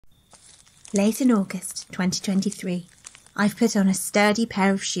Late in August 2023, I've put on a sturdy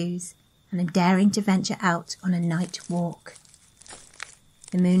pair of shoes and am daring to venture out on a night walk.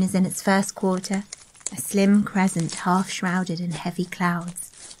 The moon is in its first quarter, a slim crescent half shrouded in heavy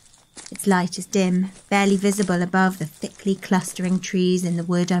clouds. Its light is dim, barely visible above the thickly clustering trees in the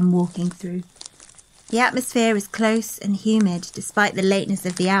wood I'm walking through. The atmosphere is close and humid despite the lateness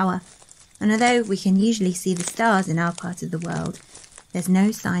of the hour, and although we can usually see the stars in our part of the world, there's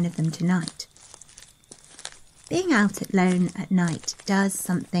no sign of them tonight. Being out alone at night does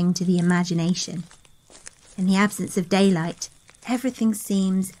something to the imagination. In the absence of daylight, everything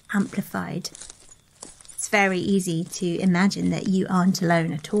seems amplified. It's very easy to imagine that you aren't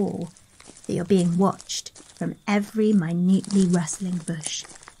alone at all, that you're being watched from every minutely rustling bush,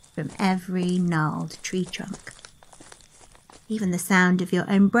 from every gnarled tree trunk. Even the sound of your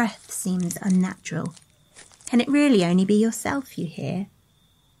own breath seems unnatural. Can it really only be yourself you hear?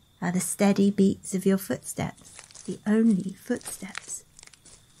 Are the steady beats of your footsteps the only footsteps?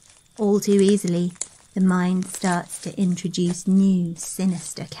 All too easily, the mind starts to introduce new,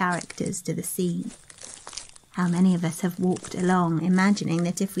 sinister characters to the scene. How many of us have walked along imagining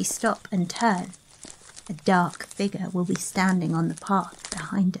that if we stop and turn, a dark figure will be standing on the path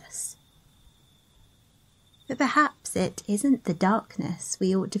behind us? But perhaps it isn't the darkness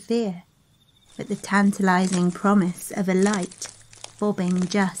we ought to fear, but the tantalizing promise of a light bobbing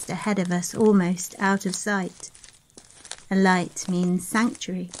just ahead of us, almost out of sight. A light means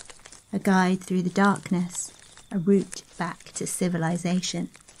sanctuary, a guide through the darkness, a route back to civilization.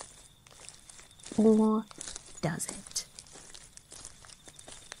 Or does it?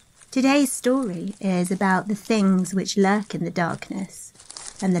 Today's story is about the things which lurk in the darkness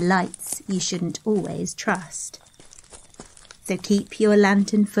and the lights you shouldn't always trust. So keep your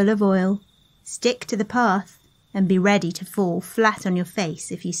lantern full of oil, stick to the path, and be ready to fall flat on your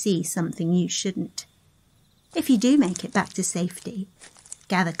face if you see something you shouldn't. If you do make it back to safety,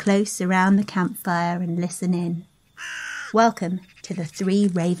 gather close around the campfire and listen in. Welcome to the Three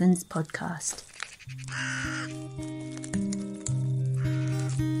Ravens podcast.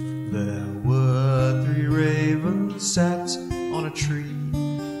 There were three ravens sat on a tree,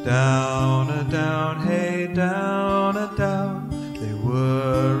 down a down, hey down a down. They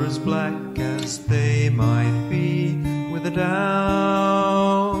were as black as they might be with a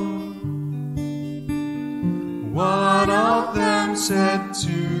down. One of them said to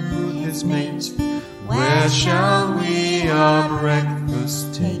his mate, "Where shall we our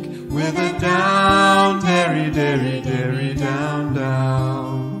breakfast take? With a down, dairy, dairy, dairy, down,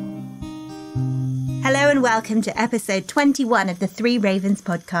 down." Hello and welcome to episode 21 of the Three Ravens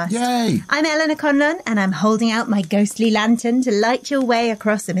podcast. Yay! I'm Eleanor Conlon and I'm holding out my ghostly lantern to light your way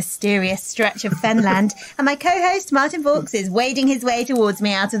across a mysterious stretch of fenland. And my co-host Martin Vaux is wading his way towards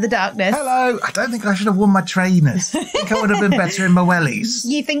me out of the darkness. Hello! I don't think I should have worn my trainers. I think I would have been better in my wellies.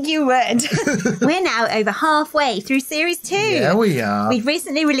 You think you would? We're now over halfway through series 2. Yeah, we are. We've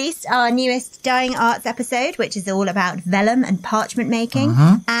recently released our newest Dying Arts episode, which is all about vellum and parchment making.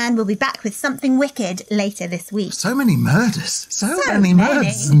 And we'll be back with something wicked later this week. So many murders. So many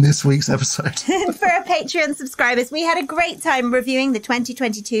murders in this week's episode. For our Patreon subscribers, we had a great time reviewing the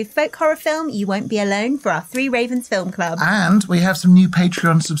 2022 folk horror film You Won't Be Alone for our Three Ravens Film Club. And we have some new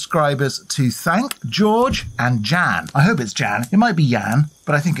Patreon subscribers to thank: George and Jan. I hope it's Jan. It might be Jan,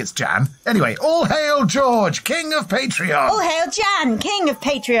 but I think it's Jan. Anyway, all hail George, King of Patreon. All hail Jan, King of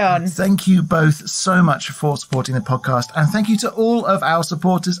Patreon. Thank you both so much for supporting the podcast, and thank you to all of our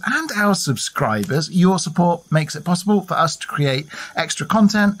supporters and our subscribers. Your support makes it possible for us to create extra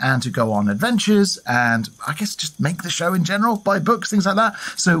content and to go on adventures and I guess just make the show in general, buy books, things like that.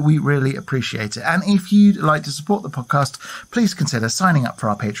 So we really appreciate it. And if you'd like to support the podcast, please consider signing up for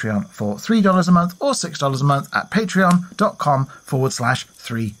our Patreon for $3 a month or $6 a month at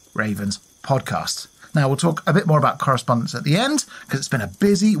patreon.com/Three Ravens podcast. Now, we'll talk a bit more about correspondence at the end because it's been a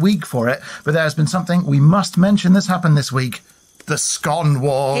busy week for it, but there's been something we must mention that's happened this week. The Scone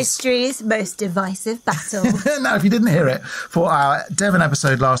Wars. History's most divisive battle. Now, if you didn't hear it, for our Devon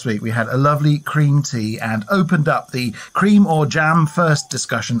episode last week, we had a lovely cream tea and opened up the cream or jam first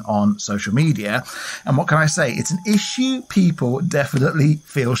discussion on social media. And what can I say? It's an issue people definitely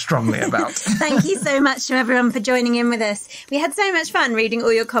feel strongly about. Thank you so much to everyone for joining in with us. We had so much fun reading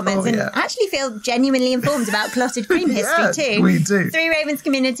all your comments and actually feel genuinely informed about clotted cream history too. We do. Three Ravens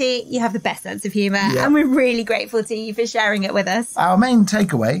community, you have the best sense of humour and we're really grateful to you for sharing it with us. Our main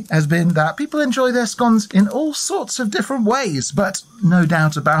takeaway has been that people enjoy their scones in all sorts of different ways, but no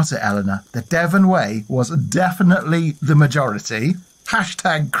doubt about it, Eleanor, the Devon way was definitely the majority.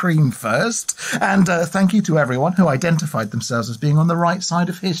 #cream first. And thank you to everyone who identified themselves as being on the right side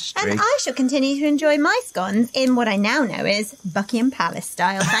of history. And I shall continue to enjoy my scones in what I now know is Buckingham Palace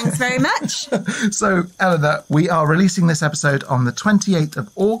style. Thanks very much. So, Eleanor, we are releasing this episode on the 28th of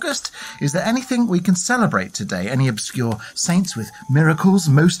August. Is there anything we can celebrate today? Any obscure saints with miracles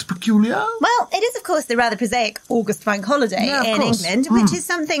most peculiar? Well, it is, of course, the rather prosaic August bank holiday in England, which is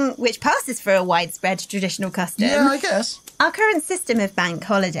something which passes for a widespread traditional custom. Yeah, I guess. Our current system of bank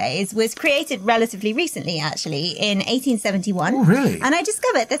holidays was created relatively recently, actually, in 1871. Oh, really? And I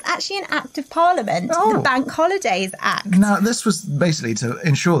discovered there's actually an Act of Parliament, the Bank Holidays Act. Now, this was basically to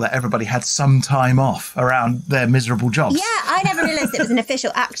ensure that everybody had some time off around their miserable jobs. Yeah, I never realised it was an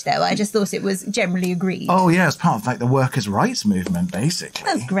official act, though. I just thought it was generally agreed. Oh, yeah, it's part of like the workers' rights movement, basically.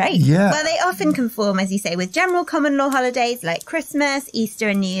 That's great. Yeah. Well, they often conform, as you say, with general common law holidays like Christmas, Easter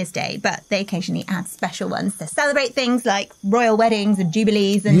and New Year's Day, but they occasionally add special ones to celebrate things like royal weddings and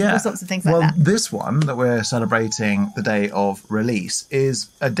jubilees and all sorts of things like that. Well, this one that we're celebrating the day of release is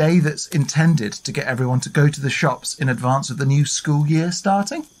a day that's intended to get everyone to go to the shops in advance of the new school year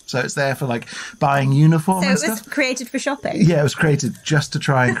starting. So it's there for like buying uniform and stuff. So it was created for shopping? Yeah, it was created just to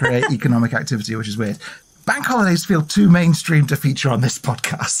try and create economic activity, which is weird. Bank holidays feel too mainstream to feature on this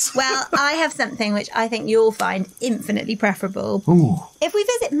podcast. Well, I have something which I think you'll find infinitely preferable. Ooh. If we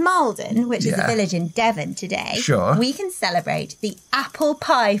visit Malden, which is a village in Devon today, we can celebrate the Apple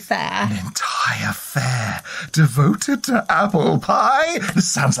Pie Fair. An entire fair devoted to apple pie?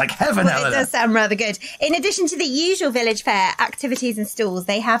 This sounds like heaven, Well, Eleanor. it does sound rather good. In addition to the usual village fair activities and stalls,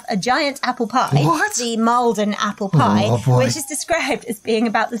 they have a giant apple pie. What? The Malden apple pie, which is described as being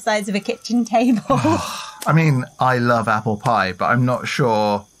about the size of a kitchen table. I mean, I love apple pie, but I'm not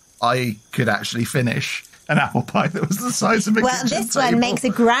sure I could actually finish an apple pie that was the size of a kitchen table. Well, this one makes a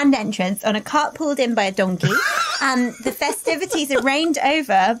grand entrance on a cart pulled in by a donkey, and the festivities are reigned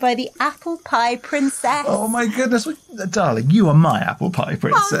over by the apple pie princess. Oh my goodness, darling, you are my apple pie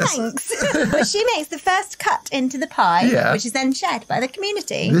princess. Oh, thanks. She makes the first cut into the pie, which is then shared by the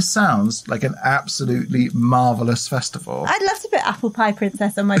community. This sounds like an absolutely marvellous festival. I'd love to put apple pie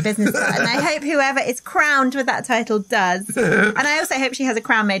princess on my business card, and I hope whoever is crowned with that title does. And I also hope she has a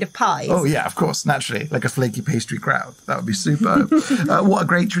crown made of pies. Oh yeah, of course, naturally, like a flaky pastry crown. That would be superb. What a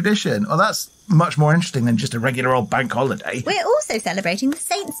great tradition. Well, that's much more interesting than just a regular old bank holiday. We're also celebrating the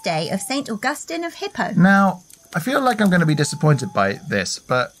Saint's Day of St. Augustine of Hippo. Now, I feel like I'm going to be disappointed by this,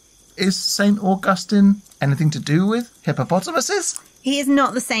 but is St. Augustine anything to do with hippopotamuses? He is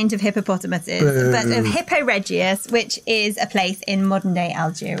not the saint of hippopotamuses, but of Hippo Regius, which is a place in modern-day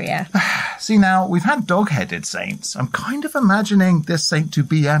Algeria. See, now, we've had dog-headed saints. I'm kind of imagining this saint to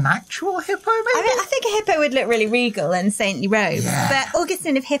be an actual hippo, maybe? I mean, I think a hippo would look really regal in saintly robes, but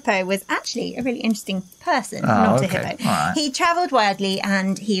Augustine of Hippo was actually a really interesting person, not a hippo. Right. He travelled widely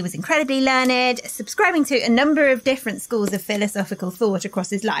and he was incredibly learned, subscribing to a number of different schools of philosophical thought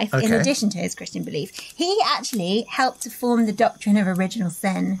across his life, in addition to his Christian belief. He actually helped to form the doctrine of original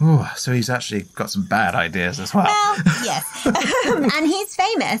sin. Ooh, so he's actually got some bad ideas as well. Well, yes. And he's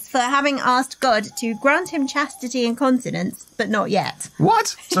famous for having asked God to grant him chastity and continence, but not yet.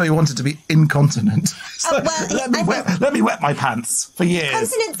 What? So he wanted to be incontinent. So well, let me wet my pants for years.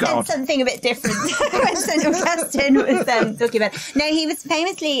 Continence God. meant something a bit different when St. Augustine was talking about. No, he was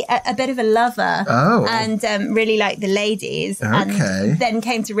famously a bit of a lover and really liked the ladies, and then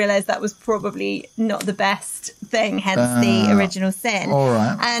came to realise that was probably not the best thing, hence the original sin. All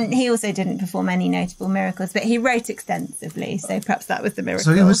right. And he also didn't perform any notable miracles, but he wrote extensively, so perhaps that was the miracle.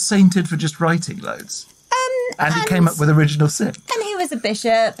 So he was sainted for just writing loads? And he came up with original sin? And he was a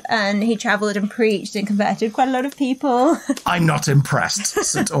bishop, and he travelled and preached and converted quite a lot of people. I'm not impressed,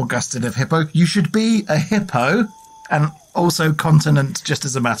 St. Augustine of Hippo. You should be a hippo and also continent just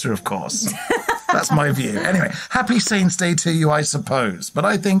as a matter of course. That's my view. Anyway, happy Saints' Day to you, I suppose. But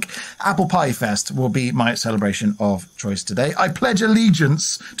I think Apple Pie Fest will be my celebration of choice today. I pledge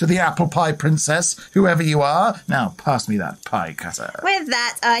allegiance to the Apple Pie Princess, whoever you are. Now, pass me that pie cutter. With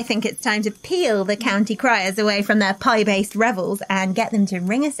that, I think it's time to peel the county criers away from their pie-based revels and get them to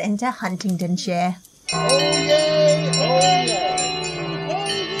ring us into Huntingdonshire. Oh, yay! Oh, yay!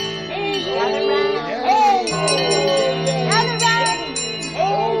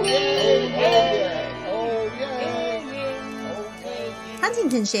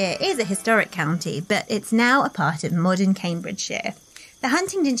 Huntingdonshire is a historic county, but it's now a part of modern Cambridgeshire. The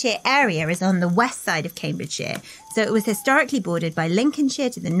Huntingdonshire area is on the west side of Cambridgeshire, so it was historically bordered by Lincolnshire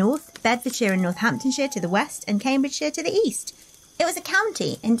to the north, Bedfordshire and Northamptonshire to the west, and Cambridgeshire to the east. It was a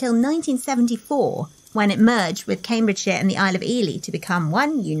county until 1974, when it merged with Cambridgeshire and the Isle of Ely to become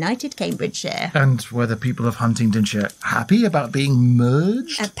one united Cambridgeshire. And were the people of Huntingdonshire happy about being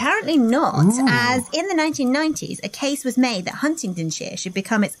merged? Apparently not, Ooh. as in the 1990s, a case was made that Huntingdonshire should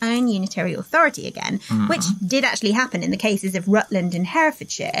become its own unitary authority again, which did actually happen in the cases of Rutland and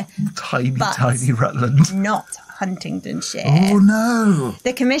Herefordshire. Tiny Rutland. Not Huntingdonshire. Oh, no.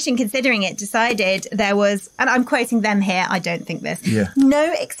 The commission considering it decided there was, and I'm quoting them here, I don't think this,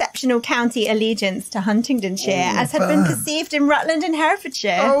 no exceptional county allegiance to Huntingdonshire as had been perceived in Rutland and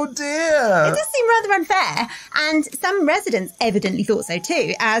Herefordshire. Oh, dear. It does seem rather unfair, and some residents evidently thought so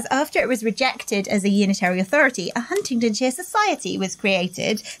too, as after it was rejected as a unitary authority, a Huntingdonshire Society was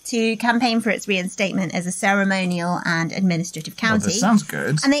created to campaign for its reinstatement as a ceremonial and administrative county. Well, this sounds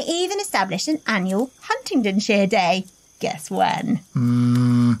good. And they even established an annual Huntingdonshire Day. Guess when?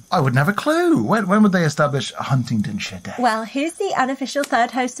 I wouldn't have a clue. When would they establish a Huntingdonshire Day? Well, who's the unofficial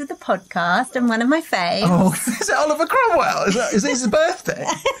third host of the podcast and one of my faves? Oh, is it Oliver Cromwell? Is it his birthday?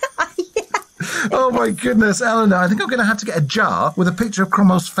 Yeah. Oh, my goodness, Eleanor, I think I'm going to have to get a jar with a picture of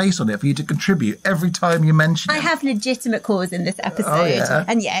Cromwell's face on it for you to contribute every time you mention it. I have legitimate cause in this episode. Oh, yeah?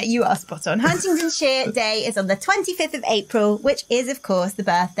 And yeah, you are spot on. Huntingdonshire Day is on the 25th of April, which is, of course, the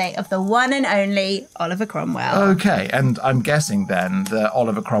birthday of the one and only Oliver Cromwell. Okay, and I'm guessing then that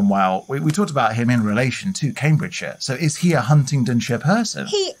Oliver Cromwell, we talked about him in relation to Cambridgeshire. So is he a Huntingdonshire person?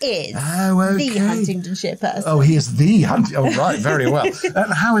 He is the Huntingdonshire person. Oh, he is the Oh, right, very well.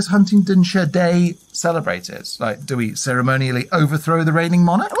 How is Huntingdonshire Day celebrated? Like, do we ceremonially overthrow the reigning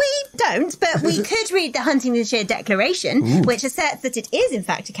monarch? We don't, but we could read the Huntingdonshire Declaration, which asserts that it is in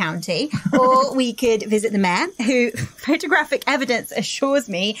fact a county, or we could visit the mayor, who, photographic evidence assures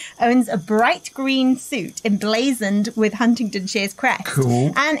me, owns a bright green suit emblazoned with Huntingdonshire's crest.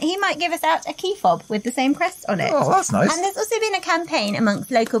 Cool. And he might give us out a key fob with the same crest on it. Oh, that's nice. And there's also been a campaign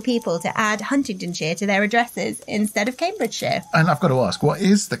amongst local people to add Huntingdonshire to their addresses instead of Cambridgeshire. And I've got to ask, what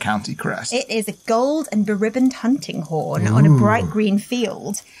is the county crest? It is a gold and beribboned hunting horn on a bright green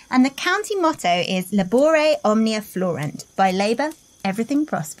field. And the county motto is Labore Omnia Florent. By labour, everything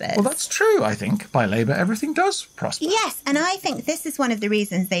prospers. Well, that's true, I think. By labour, everything does prosper. Yes, and I think this is one of the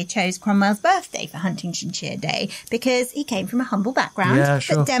reasons they chose Cromwell's birthday for Huntingdonshire Day, because he came from a humble background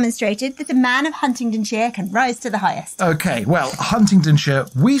that demonstrated that a man of Huntingdonshire can rise to the highest. Okay, well, Huntingdonshire,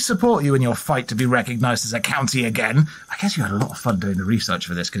 we support you in your fight to be recognised as a county again. I guess you had a lot of fun doing the research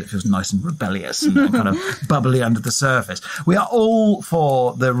for this because it feels nice and rebellious and kind of bubbly under the surface. We are all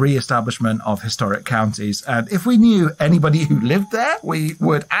for the re-establishment of historic counties, and if we knew anybody who lived there, we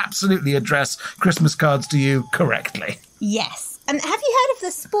would absolutely address Christmas cards to you correctly. Yes. And have you heard of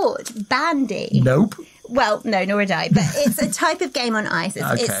the sport bandy? Nope. Well, no, nor had I, but it's a type of game on ice.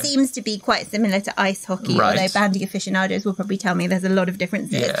 It seems to be quite similar to ice hockey, although bandy aficionados will probably tell me there's a lot of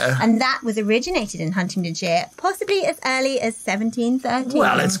differences. Yeah. And that was originated in Huntingdonshire, possibly as early as 1713.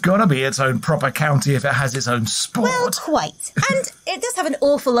 Well, it's got to be its own proper county if it has its own sport. Well, quite. And it does have an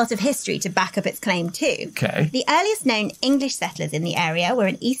awful lot of history to back up its claim too. Okay. The earliest known English settlers in the area were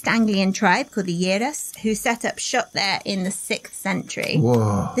an East Anglian tribe called the Yeras, who set up shop there in the 6th century.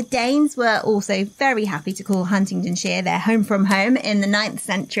 Whoa. The Danes were also very happy to call Huntingdonshire their home from home in the 9th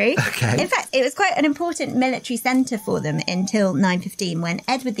century. Okay. In fact, it was quite an important military centre for them until 915, when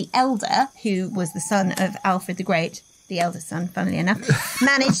Edward the Elder, who was the son of Alfred the Great, the eldest son, funnily enough,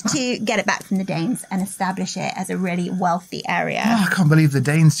 managed to get it back from the Danes and establish it as a really wealthy area. Oh, I can't believe the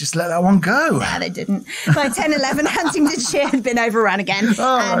Danes just let that one go. No, they didn't. By 1011, Huntingdonshire had been overrun again,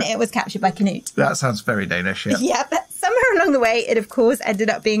 and it was captured by Canute. That sounds very Danish, yeah. Yeah, but somewhere along the way, it of course ended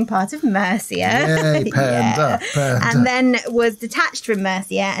up being part of Mercia. Yay, penned up. And then was detached from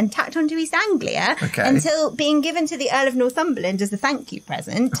Mercia and tacked onto East Anglia until being given to the Earl of Northumberland as a thank you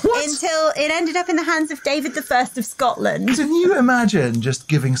present. What? Until it ended up in the hands of David I of Scotland. Can you imagine just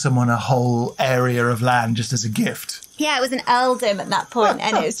giving someone a whole area of land just as a gift? Yeah, it was an earldom at that point,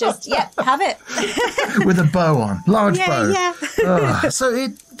 and it was just, have it. With a bow on. Large bow. Yeah. So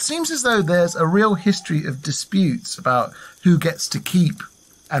it seems as though there's a real history of disputes about who gets to keep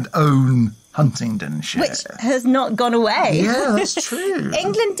and own Huntingdonshire. Which has not gone away. Yeah, that's true.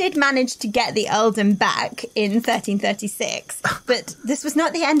 England did manage to get the earldom back in 1336, but this was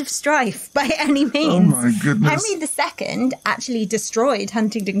not the end of strife by any means. Oh my goodness. Henry II actually destroyed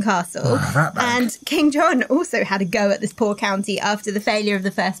Huntingdon Castle, that back. and King John also had a go at this poor county after the failure of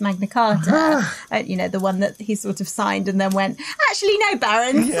the first Magna Carta. The one that he sort of signed and then went, actually no,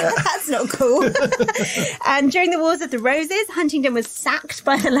 barons, that's not cool. And during the Wars of the Roses, Huntingdon was sacked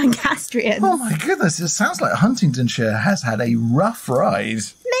by the Lancastrians. Oh my goodness, it sounds like Huntingdonshire has had a rough ride.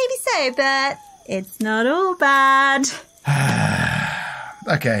 Maybe so, but it's not all bad.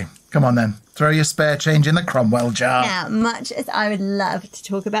 Okay, come on then. throw your spare change in the Cromwell jar. Now, much as I would love to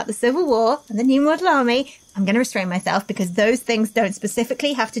talk about the Civil War and the New Model Army, I'm going to restrain myself because those things don't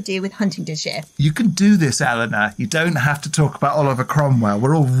specifically have to do with Huntingdonshire. You can do this, Eleanor. You don't have to talk about Oliver Cromwell.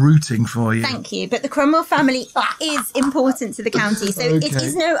 We're all rooting for you. Thank you, but the Cromwell family is important to the county, so it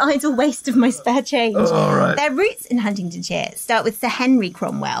is no idle waste of my spare change. All right. Their roots in Huntingdonshire start with Sir Henry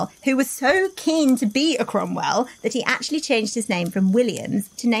Cromwell, who was so keen to be a Cromwell that he actually changed his name from Williams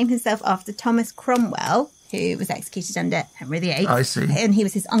to name himself after Thomas Cromwell, who was executed under Henry VIII. I see. And he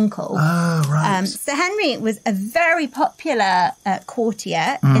was his uncle. Oh, right. Sir Henry was a very popular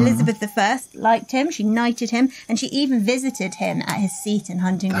courtier. Elizabeth I liked him. She knighted him. And she even visited him at his seat in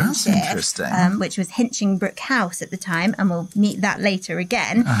Huntingdonshire. That's interesting. Which was Hinchingbrook House at the time. And we'll meet that later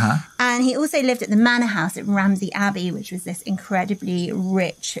again. And he also lived at the manor house at Ramsey Abbey, which was this incredibly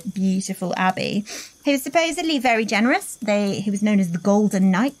rich, beautiful abbey. He was supposedly very generous. He was known as the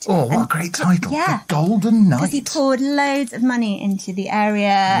Golden Knight. Oh, what a great title. Yeah. The Golden Knight. Because he poured loads of money into the area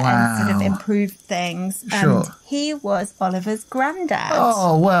and sort of improved things. Sure. And he was Oliver's granddad.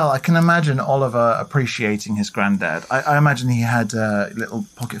 Oh, well, I can imagine Oliver appreciating his granddad. I imagine he had a little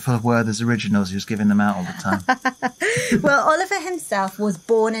pocket full of Werther's originals. He was giving them out all the time. Well, Oliver himself was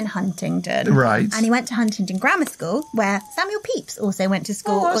born in Huntingdon. Right. And he went to Huntingdon Grammar School, where Samuel Pepys also went to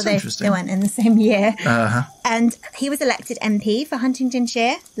school. Oh, that's although interesting. they went in the same year. And he was elected MP for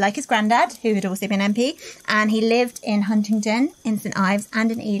Huntingdonshire, like his granddad, who had also been MP. And he lived in Huntingdon, in St Ives,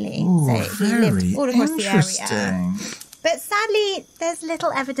 and in Ely. So he lived all across the area. But sadly, there's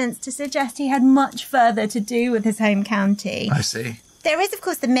little evidence to suggest he had much further to do with his home county. I see. There is, of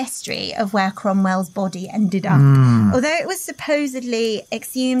course, the mystery of where Cromwell's body ended up. Although it was supposedly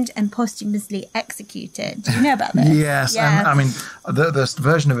exhumed and posthumously executed. Do you know about this? Yes. Yeah. I mean, the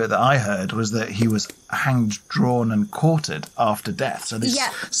version of it that I heard was that he was hanged, drawn and quartered after death. So they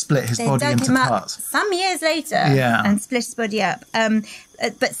split his body dug into him up parts. some years later and split his body up.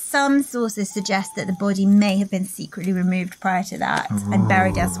 But some sources suggest that the body may have been secretly removed prior to that and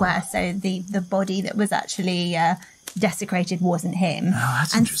buried elsewhere. So the body that was actually desecrated wasn't him. Oh,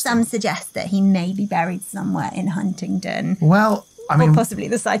 that's and interesting. some suggest that he may be buried somewhere in Huntingdon. Well, I mean, or possibly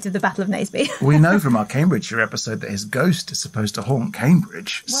the site of the Battle of Naseby. we know from our Cambridgeshire episode that his ghost is supposed to haunt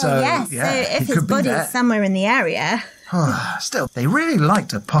Cambridge. Well, so, yes. yeah, So if he his could be body there. is somewhere in the area... Still, they really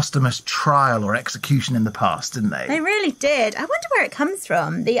liked a posthumous trial or execution in the past, didn't they? They really did. I wonder where it comes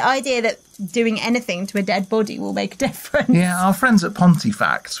from. The idea that doing anything to a dead body will make a difference. Yeah, our friends at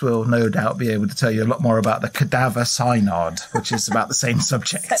Pontifacts will no doubt be able to tell you a lot more about the cadaver synod, which is about the same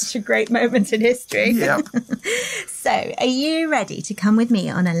subject. Such a great moment in history. Yep. So, are you ready to come with me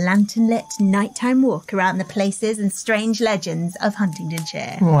on a lantern-lit nighttime walk around the places and strange legends of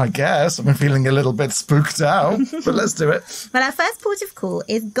Huntingdonshire? Well, I guess. I've been feeling a little bit spooked out, but let's do it. Well, our first port of call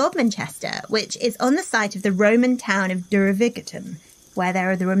is Godmanchester, which is on the site of the Roman town of Duravigatum, where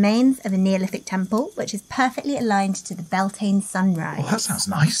there are the remains of a Neolithic temple, which is perfectly aligned to the Beltane sunrise. Well, that sounds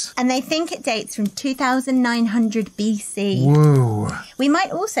nice. And they think it dates from 2900 BC. Whoa. We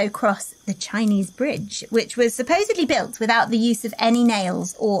might also cross the Chinese Bridge, which was supposedly built without the use of any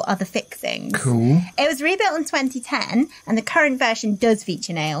nails or other fixings. Cool. It was rebuilt in 2010, and the current version does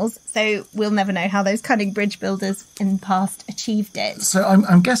feature nails, so we'll never know how those cunning bridge builders in the past achieved it. So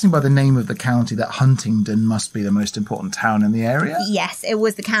I'm guessing by the name of the county that Huntingdon must be the most important town in the area? Yes, it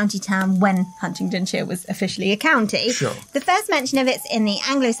was the county town when Huntingdonshire was officially a county. Sure. The first mention of it's in the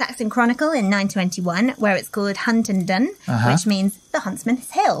Anglo-Saxon Chronicle in 921, where it's called Huntingdon, which means the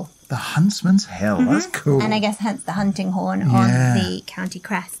Huntsman's Hill. The Huntsman's Hill. That's cool. And I guess hence the hunting horn on the county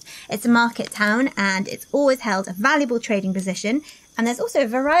crest. It's a market town and it's always held a valuable trading position. And there's also a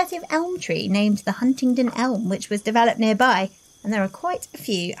variety of elm tree named the Huntingdon elm, which was developed nearby. And there are quite a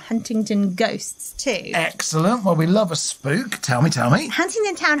few Huntingdon ghosts too. Excellent. Well, we love a spook. Tell me.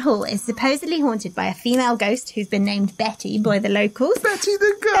 Huntingdon Town Hall is supposedly haunted by a female ghost who's been named Betty by the locals. Betty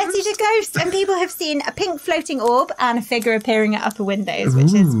the Ghost. Betty the Ghost. And people have seen a pink floating orb and a figure appearing at upper windows,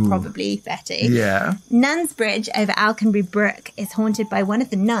 which is probably Betty. Yeah. Nuns Bridge over Alconbury Brook is haunted by one of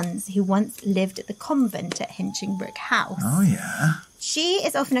the nuns who once lived at the convent at Hinchingbrook House. Oh, yeah. She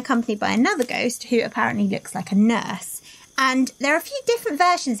is often accompanied by another ghost who apparently looks like a nurse. And there are a few different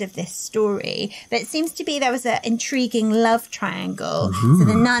versions of this story, but it seems to be there was an intriguing love triangle. So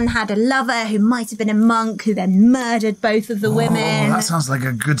the nun had a lover who might have been a monk who then murdered both of the women. That sounds like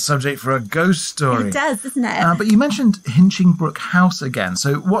a good subject for a ghost story. It does, doesn't it? But you mentioned Hinchingbrook House again.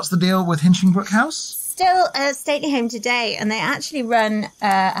 So what's the deal with Hinchingbrook House? still a stately home today, and they actually run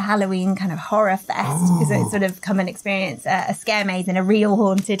a Halloween kind of horror fest. So it's sort of come and experience a scare maze in a real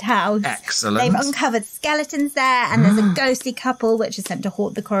haunted house. Excellent. They've uncovered skeletons there, and there's a ghostly couple which is sent to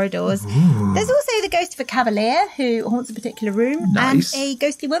haunt the corridors. There's also the ghost of a cavalier who haunts a particular room, Nice. and a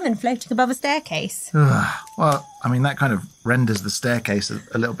ghostly woman floating above a staircase. Well, I mean, that kind of renders the staircase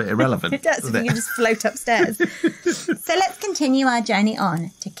a little bit irrelevant. It does, if you can just float upstairs. So let's continue our journey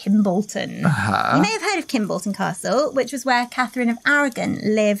on to Kimbolton. You may have heard of Kimbolton Castle, which was where Catherine of Aragon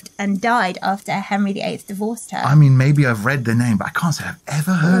lived and died after Henry VIII divorced her. I mean, maybe I've read the name, but I can't say I've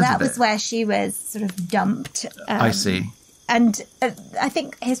ever heard That of it. was where she was sort of dumped. I see. And I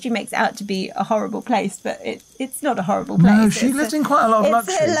think history makes it out to be a horrible place, but it's not a horrible place. No, she lived in quite a lot of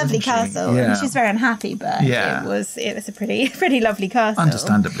luxury. It's a lovely didn't she? castle, Yeah. and she's very unhappy, but Yeah. it was a pretty lovely castle.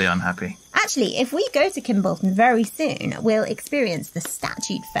 Understandably unhappy. Actually, if we go to Kimbolton very soon, we'll experience the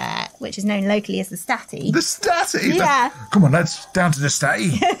Statute Fair, which is known locally as the Statty. The Statty? Yeah. Come on, let's down to the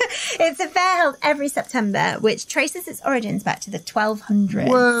Statty. It's a fair held every September, which traces its origins back to the 1200s.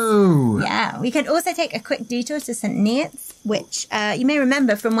 Whoa. Yeah, we can also take a quick detour to St. Neots, which you may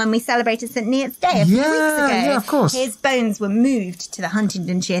remember from when we celebrated St. Neots Day a few weeks ago. Yeah, of course. His bones were moved to the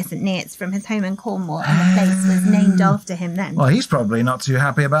Huntingdonshire St. Neots from his home in Cornwall, and the place was named after him then. Well, he's probably not too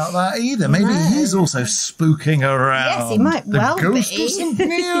happy about that either. Maybe No. he's also spooking around. Yes, he might the well ghost be. of St.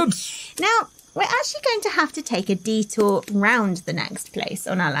 Neots. Now, we're actually going to have to take a detour round the next place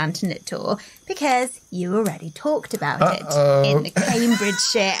on our Lantern Lit tour because you already talked about it in the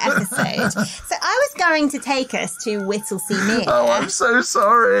Cambridgeshire episode. So I was going to take us to Whittlesea Mere. Oh, I'm so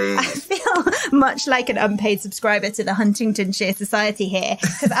sorry. I feel much like an unpaid subscriber to the Huntingdonshire Society here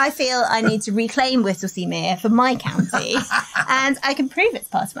because I feel I need to reclaim Whittlesea Mere for my county. And I can prove it's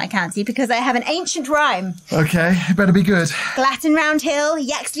part of my county because I have an ancient rhyme. Okay, it better be good. Glatton Round Hill,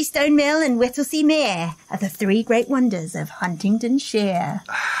 Yaxley Stone Mill and Whittlesea Mere are the three great wonders of Huntingdonshire.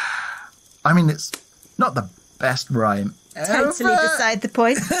 I mean, it's not the best rhyme Totally ever. beside the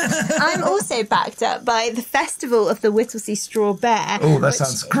point. I'm also backed up by the Festival of the Whittlesea Straw Bear. Oh, that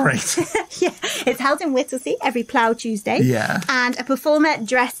sounds great. Yeah, it's held in Whittlesea every Plough Tuesday. Yeah. And a performer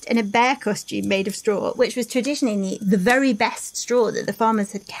dressed in a bear costume made of straw, which was traditionally the very best straw that the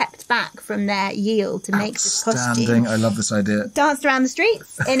farmers had kept back from their yield to make this Outstanding. costume. I love this idea. Danced around the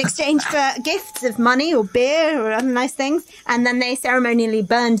streets in exchange for gifts of money or beer or other nice things, and then they ceremonially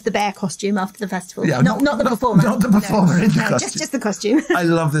burned the bear costume after the festival. Yeah, not the performer. Not the performer in the No, costume. just the costume. I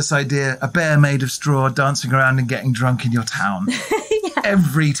love this idea. A bear made of straw dancing around and getting drunk in your town.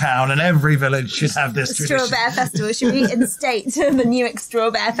 Every town and every village should have this Straw tradition. Bear Festival. Should we instate the Newark Straw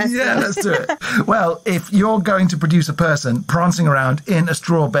Bear Festival? Yeah, let's do it. Well, if you're going to produce a person prancing around in a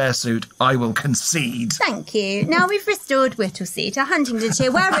straw bear suit, I will concede. Thank you. Now we've restored Whittlesea to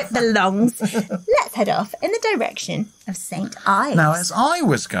Huntingdonshire, where it belongs. Let's head off in the direction of St. Ives. Now, as I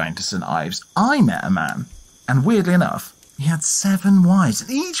was going to St. Ives, I met a man, and weirdly enough, he had 7 wives, and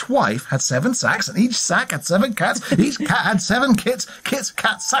each wife had 7 sacks, and each sack had 7 cats, each cat had 7 kits,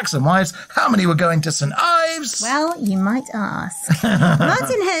 cats, sacks, and wives. How many were going to St. Ives? Well, you might ask.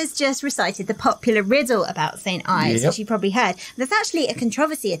 Martin has just recited the popular riddle about St. Ives, Yep. which you probably heard. There's actually a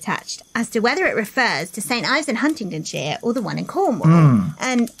controversy attached as to whether it refers to St. Ives in Huntingdonshire or the one in Cornwall.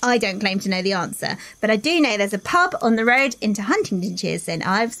 And I don't claim to know the answer, but I do know there's a pub on the road into Huntingdonshire's St.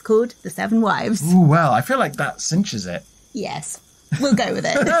 Ives called the Seven Wives. Ooh, well, I feel like that cinches it. Yes. We'll go with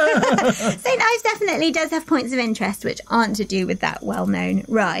it. St. Ives definitely does have points of interest which aren't to do with that well-known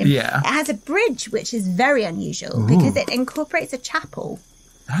rhyme. Yeah. It has a bridge which is very unusual because it incorporates a chapel.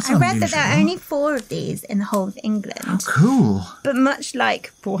 That's I read unusual. that there are only 4 of these in the whole of England. Cool. But much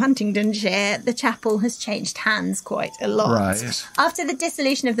like poor Huntingdonshire, the chapel has changed hands quite a lot. Right. After the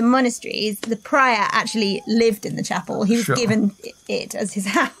dissolution of the monasteries, the prior actually lived in the chapel. He was Sure. given it as his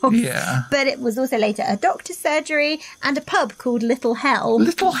house. Yeah. But it was also later a doctor's surgery and a pub called Little Hell.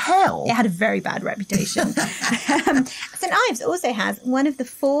 Little hell. It had a very bad reputation. St. Ives also has one of the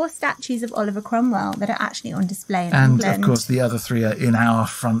 4 statues of Oliver Cromwell that are actually on display in And, England. of course, the other 3 are in our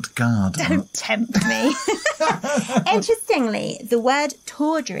front garden. Don't tempt me. Interestingly, the word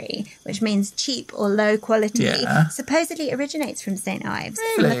tawdry, which means cheap or low quality, Yeah. supposedly originates from St. Ives,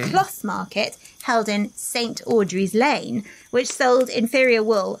 Really? from the cloth market held in St. Audrey's Lane, which sold inferior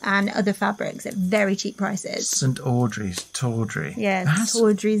wool and other fabrics at very cheap prices. St. Audrey's, Tawdry. Yeah, That's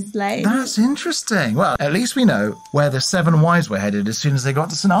Audrey's Lane. That's interesting. Well, at least we know where the 7 wives were headed as soon as they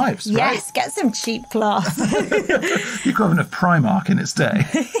got to St. Ives. Yes, get some cheap cloth. Right? The equivalent of Primark in its day.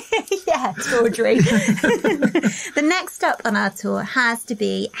 Yeah, tawdry. The next stop on our tour has to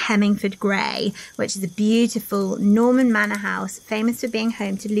be Hemmingford Grey, which is a beautiful Norman manor house famous for being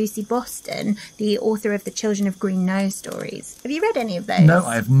home to Lucy Boston, the author of the Children of Green Know stories. Have you read any of those? No,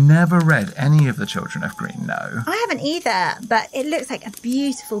 I've never read any of the Children of Green Know. I haven't either, but it looks like a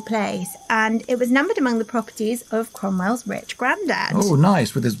beautiful place, and it was numbered among the properties of Cromwell's rich granddad. Oh,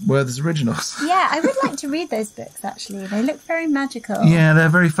 nice, with his Werther's originals. Yeah, I would like to read those books, actually. They look very magical. Yeah, they're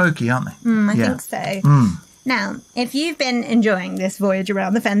very folky, aren't they? I think so. Now, if you've been enjoying this voyage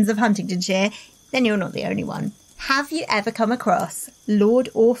around the fens of Huntingdonshire, then you're not the only one. Have you ever come across Lord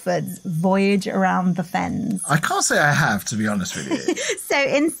Orford's Voyage Around the Fens? I can't say I have, to be honest with you. So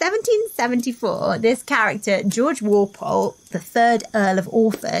in 1774, this character, George Walpole, the 3rd Earl of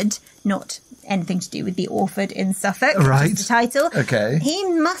Orford, not anything to do with the Orford in Suffolk, right, which is the title. Okay. He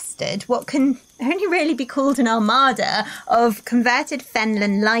mustered what can only really be called an armada of converted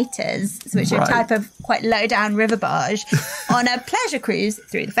Fenland lighters, which are a type of quite low-down river barge, on a pleasure cruise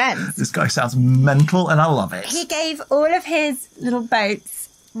through the fens. This guy sounds mental and I love it. He gave all of his little boats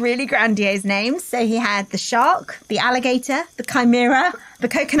really grandiose names. So he had the Shark, the Alligator, the Chimera, the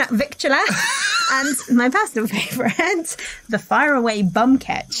Coconut Victualler, and my personal favourite, the Faraway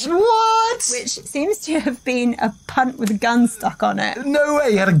Bumketch. What? Which seems to have been a punt with a gun stuck on it. No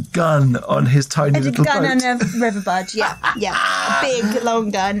way, he had a gun on his tiny little boat. A gun on a river barge, yeah. A big,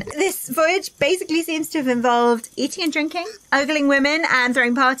 long gun. This voyage basically seems to have involved eating and drinking, ogling women and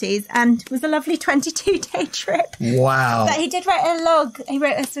throwing parties, and was a lovely 22-day trip. Wow. But he did write a log. He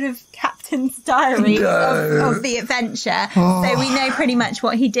wrote a sort of captain's diary of the adventure. Oh. So we know pretty much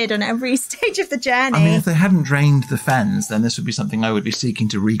what he did on every stage of the journey. I mean, if they hadn't drained the fens, then this would be something I would be seeking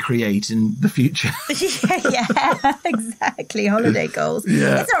to recreate in the future. yeah, exactly. Holiday goals.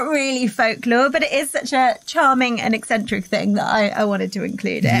 Yeah. It's not really folklore, but it is such a charming and eccentric thing that I wanted to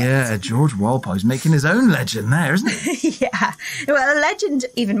include it. Yeah, George Walpole's making his own legend there, isn't he? Yeah. Well, a legend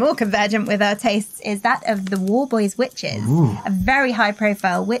even more convergent with our tastes is that of the Warboys Witches, a very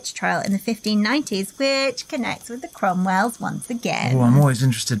high-profile witch trial in the 1590s, which connects with the Cromwells once again. Oh, I'm always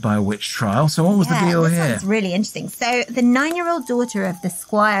interested by a witch trial. So what was the deal this here? Sounds really interesting. So the 9-year-old daughter of the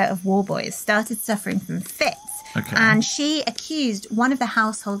Squire of Warboys started suffering from fits. Okay. And she accused one of the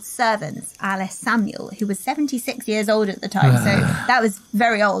household servants, Alice Samuel, who was 76 years old at the time. So that was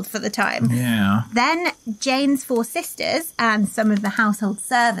very old for the time. Yeah. Then Jane's 4 sisters and some of the household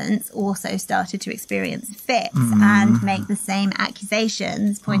servants also started to experience fits and make the same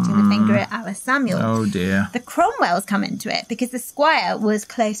accusations, pointing the finger at Alice Samuel. Oh, dear. The Cromwells come into it because the Squire was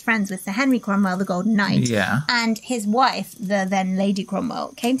close friends with Sir Henry Cromwell, the Golden Knight. Yeah. And his wife, the then Lady Cromwell,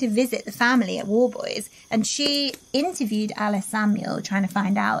 came to visit the family at Warboys, and she interviewed Alice Samuel trying to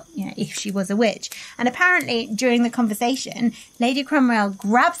find out, if she was a witch. And apparently during the conversation, Lady Cromwell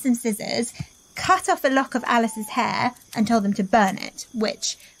grabbed some scissors, cut off a lock of Alice's hair and told them to burn it,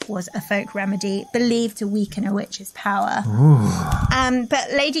 which was a folk remedy believed to weaken a witch's power.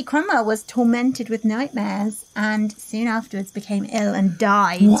 But Lady Cromwell was tormented with nightmares and soon afterwards became ill and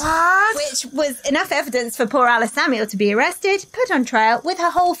died. What? Which was enough evidence for poor Alice Samuel to be arrested, put on trial with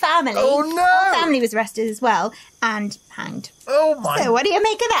her whole family. Oh, no! Her family was arrested as well and hanged. Oh, my So what do you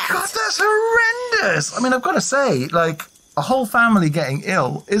make of that? God, that's horrendous. I mean, I've got to say, a whole family getting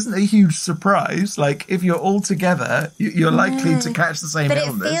ill isn't a huge surprise. If you're all together, you're likely to catch the same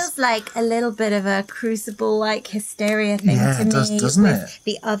illness. But it feels like a little bit of a crucible-like hysteria thing to me. Doesn't with it?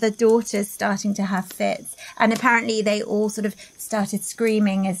 The other daughters starting to have fits. And apparently they all sort of started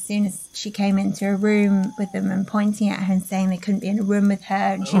screaming as soon as she came into a room with them and pointing at her and saying they couldn't be in a room with her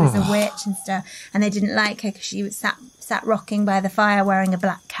and she was a witch and stuff. And they didn't like her because she was sat rocking by the fire wearing a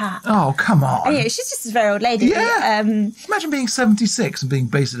black cap. Oh, come on. And, she's just a very old lady. Yeah. Imagine being 76 and being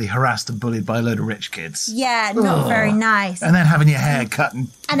basically harassed and bullied by a load of rich kids. Yeah, not very nice. And then having your hair cut and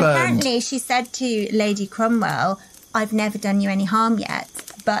burned. Apparently she said to Lady Cromwell, I've never done you any harm yet,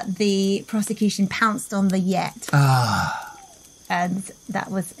 but the prosecution pounced on the yet. And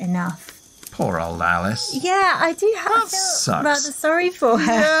that was enough. Poor old Alice. Yeah, I do feel sucks. rather sorry for her,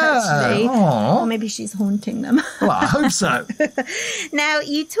 actually. Aww. Or maybe she's haunting them. Well, I hope so. Now,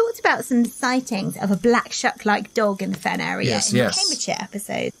 you talked about some sightings of a black shuck-like dog in the Fen area in the Cambridgeshire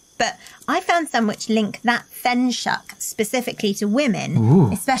episode. But I found some which link that fen shuck specifically to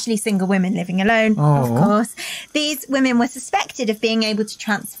women, especially single women living alone, of course. These women were suspected of being able to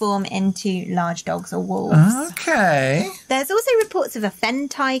transform into large dogs or wolves. Okay. There's also reports of a fen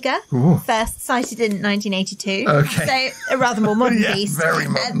tiger, first sighted in 1982. Okay. So a rather more modern beast. Very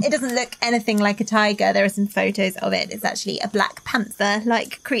modern. It doesn't look anything like a tiger. There are some photos of it. It's actually a black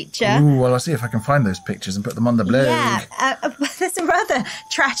panther-like creature. Ooh, well, I'll see if I can find those pictures and put them on the blog. Yeah, there's a rather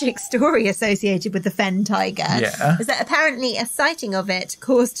tragic story associated with the fen tiger. Yeah. Is that apparently a sighting of it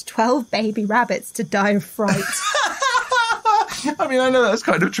caused 12 baby rabbits to die of fright. I mean, I know that's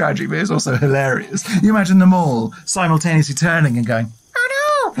kind of tragic, but it's also hilarious. You imagine them all simultaneously turning and going,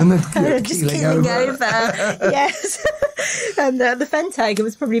 "Oh no!" and then just keeling over. Yes. And the fen tiger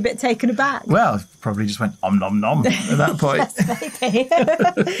was probably a bit taken aback. Well, probably just went om nom nom at that point. Yes,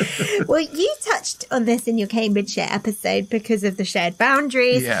 maybe. Well, you touched on this in your Cambridgeshire episode because of the shared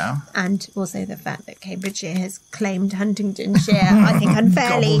boundaries. Yeah. And also the fact that Cambridgeshire has claimed Huntingdonshire, I think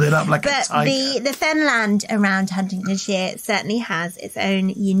unfairly. Gobbled it up like but a tiger. the fenland around Huntingdonshire certainly has its own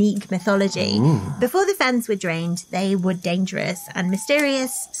unique mythology. Before the fens were drained, they were dangerous and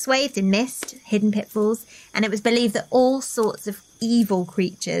mysterious, swathed in mist, hidden pitfalls, and it was believed that all sorts of evil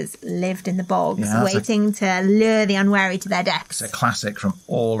creatures lived in the bogs, waiting to lure the unwary to their deaths. It's a classic from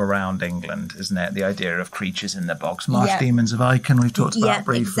all around England, isn't it? The idea of creatures in the bogs. Marsh demons of Icon, we've talked about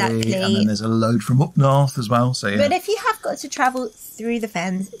briefly. Exactly. And then there's a load from up north as well. So, yeah. But if you have got to travel through the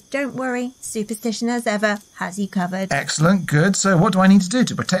fens, don't worry. Superstition as ever has you covered. Excellent, good. So what do I need to do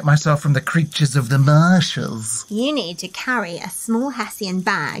to protect myself from the creatures of the marshes? You need to carry a small Hessian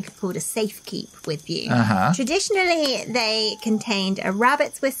bag called a safe keep with you. Traditionally, they contained a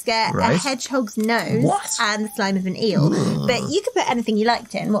rabbit's whisker, a hedgehog's nose, and the slime of an eel. But you could put anything you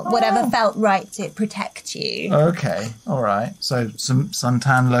liked in, whatever felt right to protect you. Okay, all right. So some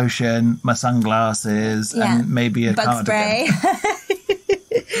suntan lotion, my sunglasses, and maybe a bug cardigan. spray.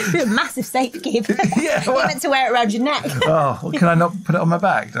 A massive safe keep. Yeah, well, you're meant to wear it around your neck. Oh, well, can I not put it on my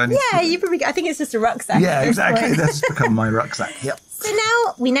back? You probably. I think it's just a rucksack. Yeah, exactly. That's become my rucksack. Yep. So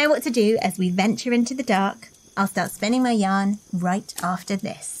now we know what to do as we venture into the dark. I'll start spinning my yarn right after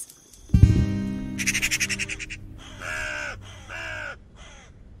this.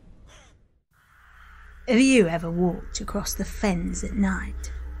 Have you ever walked across the fens at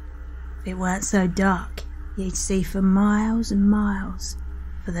night? If it weren't so dark, you'd see for miles and miles,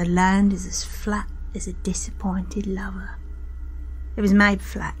 for the land is as flat as a disappointed lover. It was made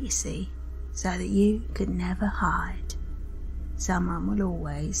flat, you see, so that you could never hide. Someone will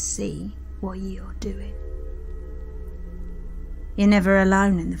always see what you're doing. You're never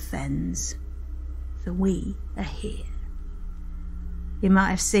alone in the fens, for we are here. You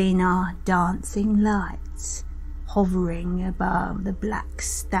might have seen our dancing lights hovering above the black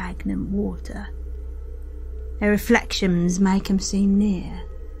stagnant water. Their reflections make them seem near,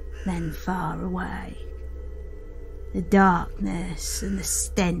 then far away. The darkness and the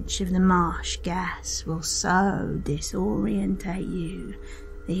stench of the marsh gas will so disorientate you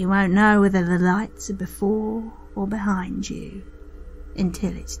that you won't know whether the lights are before or behind you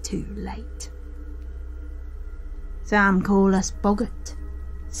until it's too late. Some call us boggart,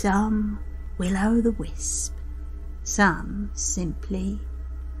 some will-o'-the-wisp, some simply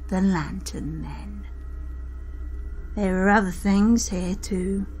the lantern men. There are other things here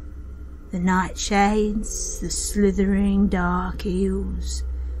too. The nightshades, the slithering dark eels,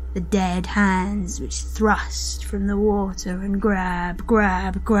 the dead hands which thrust from the water and grab.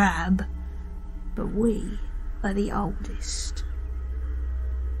 But we are the oldest.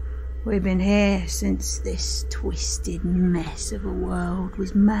 We've been here since this twisted mess of a world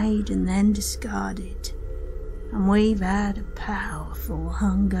was made and then discarded, and we've had a powerful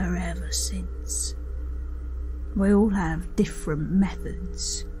hunger ever since. We all have different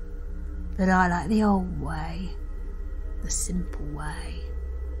methods, but I like the old way, the simple way.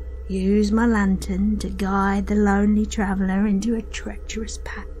 Use my lantern to guide the lonely traveller into a treacherous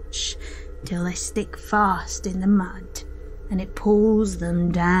patch till they stick fast in the mud, and it pulls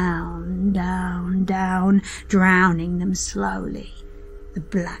them down, drowning them slowly, the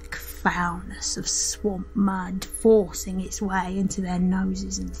black foulness of swamp mud forcing its way into their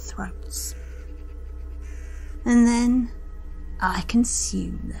noses and throats. And then I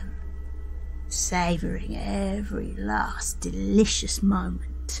consume them, savouring every last delicious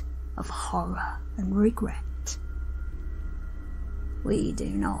moment of horror and regret. We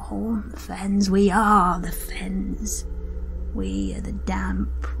do not haunt the fens, we are the fens. We are the damp,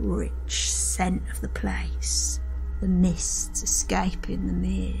 rich scent of the place, the mists escaping the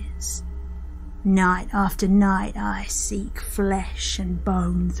meres. Night after night I seek flesh and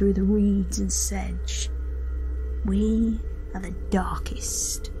bone through the reeds and sedge. We are the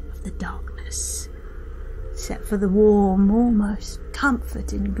darkest of the darkness, except for the warm, almost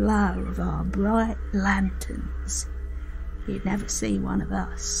comforting glow of our bright lanterns. You'd never see one of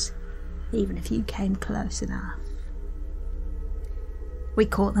us, even if you came close enough. We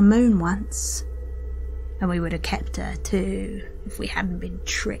caught the moon once, and we would have kept her too if we hadn't been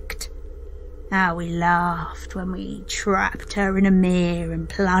tricked. How we laughed when we trapped her in a mere and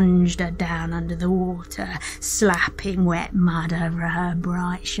plunged her down under the water, slapping wet mud over her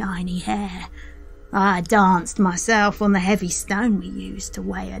bright shiny hair. I danced myself on the heavy stone we used to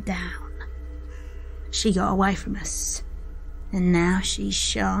weigh her down. She got away from us, and now she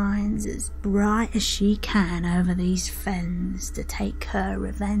shines as bright as she can over these fens to take her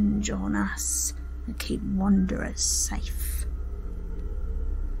revenge on us and keep wanderers safe.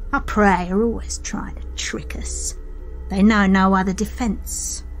 Our prey are always trying to trick us. They know no other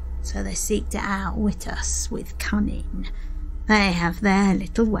defence, so they seek to outwit us with cunning. They have their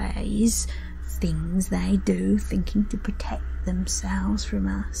little ways, things they do thinking to protect themselves from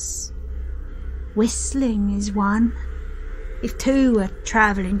us. Whistling is one. If two are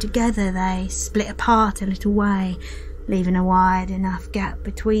travelling together, they split apart a little way, leaving a wide enough gap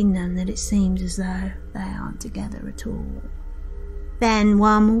between them that it seems as though they aren't together at all. Then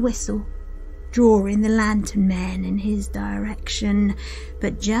one will whistle, drawing the lantern man in his direction,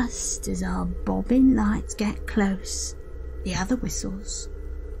 but just as our bobbing lights get close, the other whistles,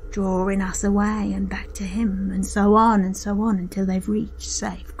 drawing us away and back to him, and so on until they've reached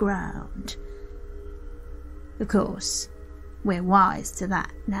safe ground. Of course, we're wise to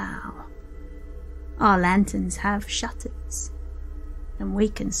that now. Our lanterns have shutters, and we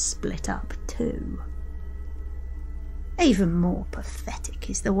can split up too. Even more pathetic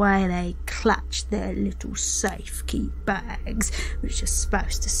is the way they clutch their little safe-keep bags, which are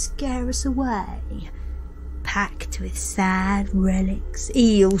supposed to scare us away, packed with sad relics,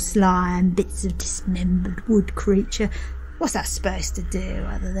 eel slime, bits of dismembered wood creature. What's that supposed to do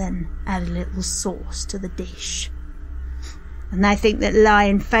other than add a little sauce to the dish? And they think that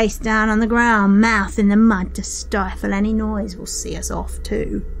lying face down on the ground, mouth in the mud to stifle any noise, will see us off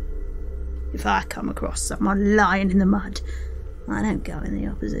too. If I come across someone lying in the mud, I don't go in the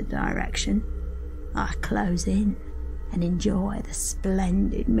opposite direction. I close in and enjoy the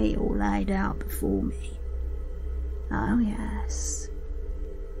splendid meal laid out before me. Oh yes,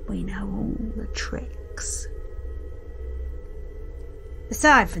 we know all the tricks.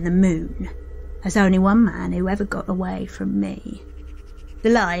 Aside from the moon, there's only one man who ever got away from me.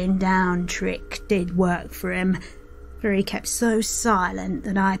 The lying down trick did work for him, for he kept so silent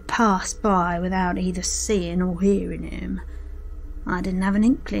that I passed by without either seeing or hearing him. I didn't have an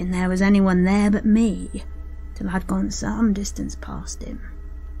inkling there was anyone there but me, till I'd gone some distance past him.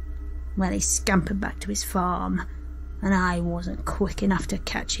 Well, he scampered back to his farm, and I wasn't quick enough to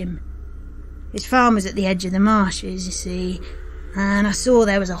catch him. His farm was at the edge of the marshes, you see, and I saw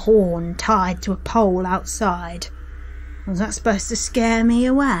there was a horn tied to a pole outside. Was that supposed to scare me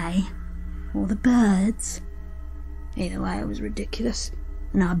away? Or the birds? Either way, it was ridiculous,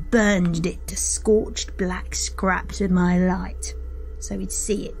 and I burned it to scorched black scraps with my light, so he'd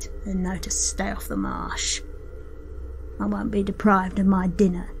see it and know to stay off the marsh. I won't be deprived of my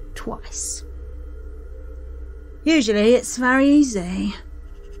dinner twice. Usually it's very easy,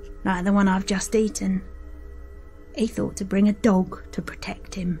 like the one I've just eaten. He thought to bring a dog to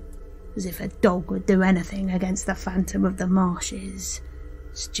protect him, as if a dog would do anything against the phantom of the marshes.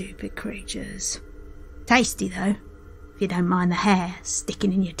 Stupid creatures. Tasty though, if you don't mind the hair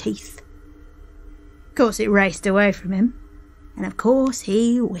sticking in your teeth. Of course it raced away from him, and of course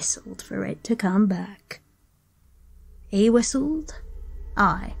he whistled for it to come back. He whistled,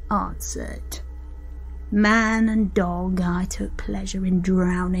 I answered. Man and dog I took pleasure in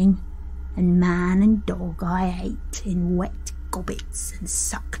drowning, and man and dog I ate in wet gobbets and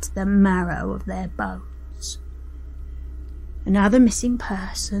sucked the marrow of their bones. Another missing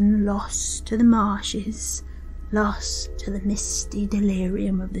person, lost to the marshes, lost to the misty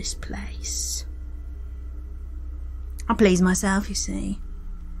delirium of this place. I please myself, you see,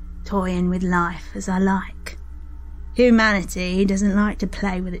 toying with life as I like. Humanity doesn't like to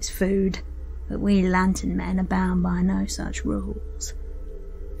play with its food, but we lantern men are bound by no such rules.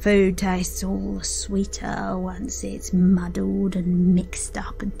 Food tastes all the sweeter once it's muddled and mixed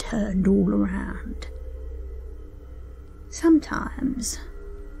up and turned all around. Sometimes,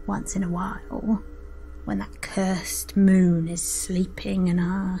 once in a while, when that cursed moon is sleeping and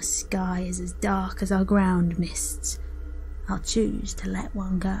our sky is as dark as our ground mists, I'll choose to let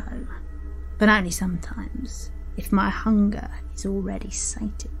one go. but only sometimes, if my hunger is already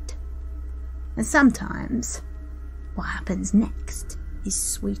sated. And sometimes, what happens next is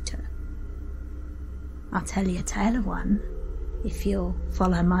sweeter. I'll tell you a tale of one, if you'll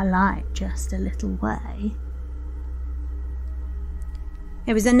follow my light just a little way.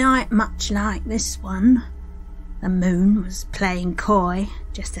 It was a night much like this one. The moon was playing coy,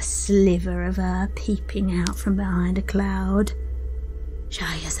 just a sliver of her peeping out from behind a cloud. "Show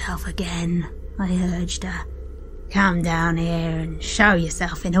yourself again," I urged her. "Come down here and show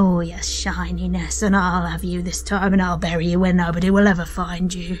yourself in all your shininess, and I'll have you this time, and I'll bury you where nobody will ever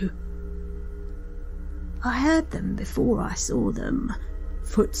find you." I heard them before I saw them,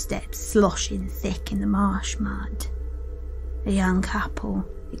 footsteps sloshing thick in the marsh mud. A young couple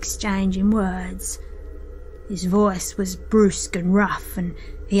exchanging words. His voice was brusque and rough, and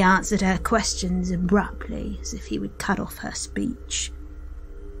he answered her questions abruptly, as if he would cut off her speech.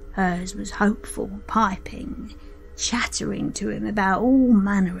 Hers was hopeful, piping, chattering to him about all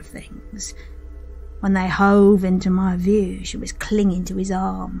manner of things. When they hove into my view, she was clinging to his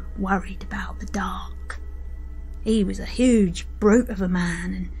arm, worried about the dark. He was a huge brute of a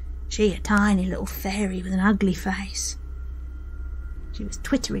man, and she a tiny little fairy with an ugly face. She was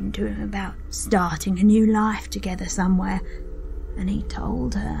twittering to him about starting a new life together somewhere, and he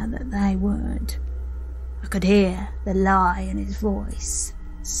told her that they would. I could hear the lie in his voice,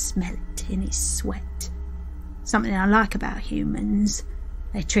 smell it in his sweat. Something I like about humans.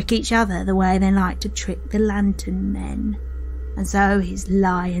 They trick each other the way they like to trick the lantern men, and so his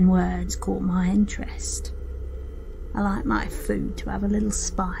lying words caught my interest. I like my food to have a little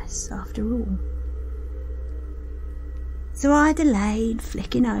spice, after all. So I delayed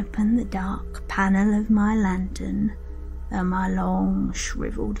flicking open the dark panel of my lantern, though my long,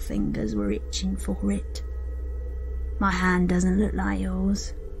 shrivelled fingers were itching for it. My hand doesn't look like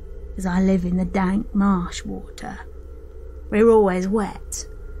yours, as I live in the dank marsh water. We're always wet,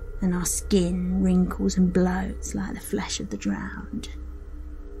 and our skin wrinkles and bloats like the flesh of the drowned.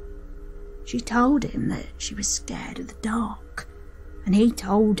 She told him that she was scared of the dark, and he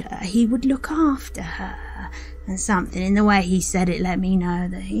told her he would look after her, and something in the way he said it let me know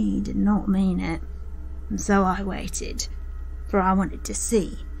that he did not mean it. And so I waited, for I wanted to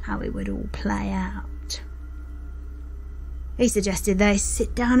see how it would all play out. He suggested they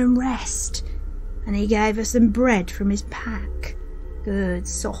sit down and rest, and he gave her some bread from his pack, good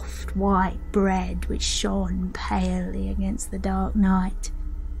soft white bread which shone palely against the dark night.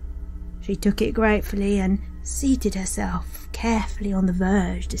 She took it gratefully and seated herself carefully on the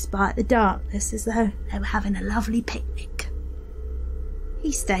verge despite the darkness, as though they were having a lovely picnic.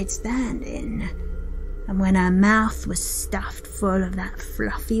 He stayed standing, and when her mouth was stuffed full of that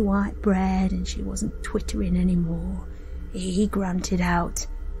fluffy white bread and she wasn't twittering anymore, he grunted out,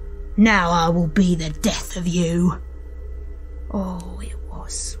 "Now I will be the death of you." Oh, it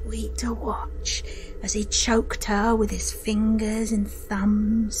was sweet to watch as he choked her with his fingers and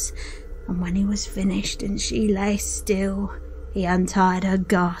thumbs, and when he was finished and she lay still, he untied her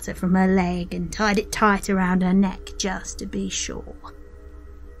garter from her leg and tied it tight around her neck just to be sure.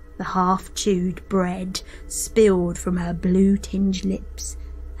 The half-chewed bread spilled from her blue-tinged lips,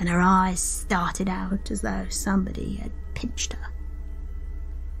 and her eyes started out as though somebody had pinched her.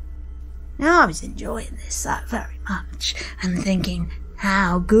 Now I was enjoying this so very much, and thinking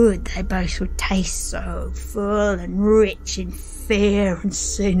how good they both would taste, so full and rich in fear and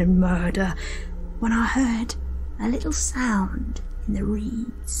sin and murder, when I heard a little sound in the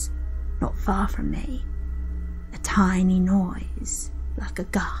reeds not far from me, a tiny noise like a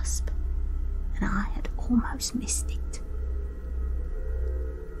gasp, and I had almost missed it.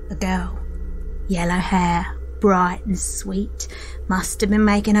 The girl, yellow hair, bright and sweet, must have been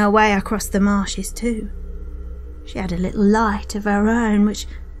making her way across the marshes too. She had a little light of her own, which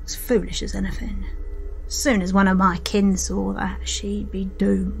was foolish as anything. As soon as one of my kin saw that, she'd be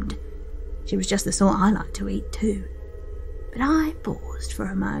doomed. She was just the sort I like to eat too. But I paused for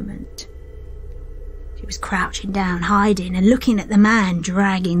a moment. She was crouching down, hiding, and looking at the man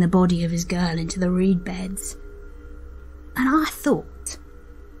dragging the body of his girl into the reed beds. And I thought,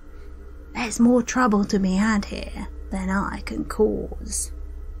 there's more trouble to be had here than I can cause.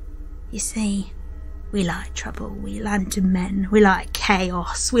 You see, we like trouble, we lantern men, we like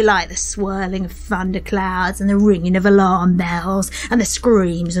chaos, we like the swirling of thunderclouds and the ringing of alarm bells and the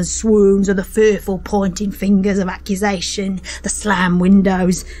screams and swoons of the fearful pointing fingers of accusation, the slammed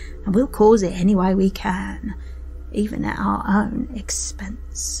windows, and we'll cause it any way we can, even at our own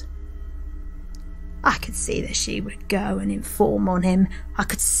expense. I could see that she would go and inform on him. I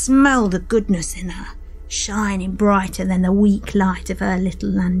could smell the goodness in her, shining brighter than the weak light of her little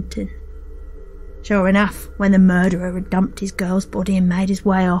lantern. Sure enough, when the murderer had dumped his girl's body and made his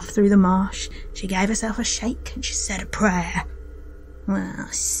way off through the marsh, she gave herself a shake and she said a prayer. Well,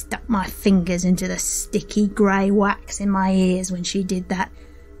 I stuck my fingers into the sticky grey wax in my ears when she did that,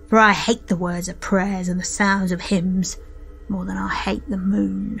 for I hate the words of prayers and the sounds of hymns more than I hate the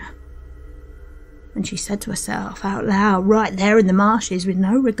moon. And she said to herself out loud, right there in the marshes, with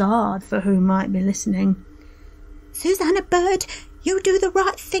no regard for who might be listening, "Susanna Bird, you do the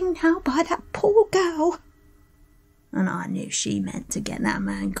right thing now by that poor girl." And I knew she meant to get that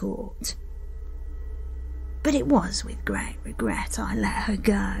man caught. But it was with great regret I let her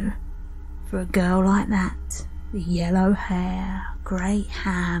go. For a girl like that, with yellow hair, great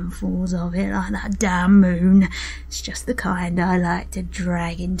handfuls of it like that damn moon, it's just the kind I like to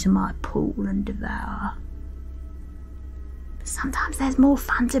drag into my pool and devour. But sometimes there's more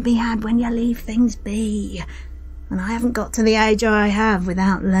fun to be had when you leave things be. And I haven't got to the age I have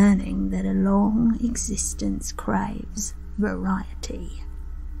without learning that a long existence craves variety.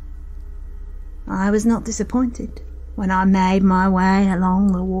 I was not disappointed when I made my way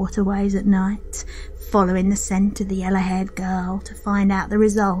along the waterways at night, following the scent of the yellow-haired girl to find out the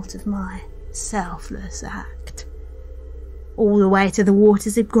result of my selfless act. All the way to the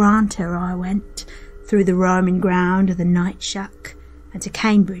waters of Granta I went, through the roaming ground of the night shuck, and to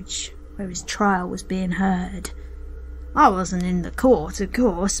Cambridge, where his trial was being heard. I wasn't in the court, of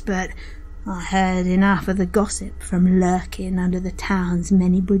course, but I heard enough of the gossip from lurking under the town's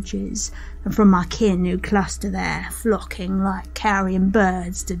many bridges, and from my kin who cluster there, flocking like carrion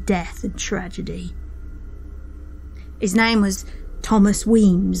birds to death and tragedy. His name was Thomas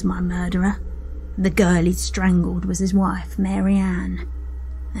Weems, my murderer, and the girl he'd strangled was his wife, Mary Ann.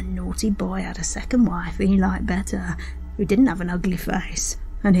 A naughty boy had a second wife he liked better, who didn't have an ugly face,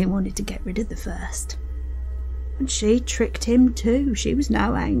 and he wanted to get rid of the first. And she tricked him too. She was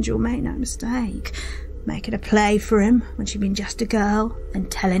no angel, make no mistake, making a play for him when she'd been just a girl,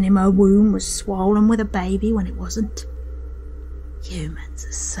 and telling him her womb was swollen with a baby when it wasn't. Humans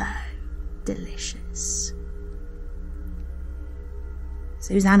are so delicious.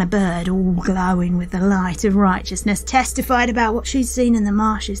 Susanna Bird, all glowing with the light of righteousness, testified about what she'd seen in the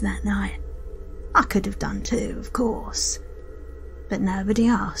marshes that night. I could have done too, of course, but nobody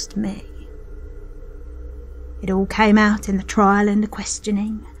asked me. It all came out in the trial and the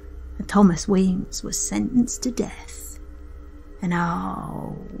questioning, and Thomas Weems was sentenced to death. And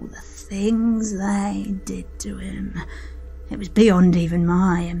oh, the things they did to him. It was beyond even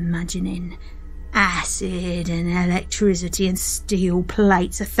my imagining. Acid and electricity and steel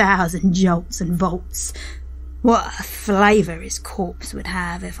plates, 1,000 jolts and volts. What a flavour his corpse would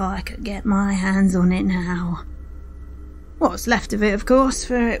have if I could get my hands on it now. What's left of it, of course,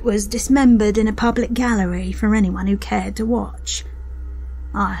 for it was dismembered in a public gallery for anyone who cared to watch.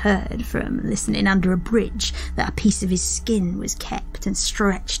 I heard from listening under a bridge that a piece of his skin was kept and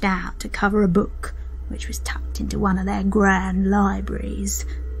stretched out to cover a book, which was tucked into one of their grand libraries.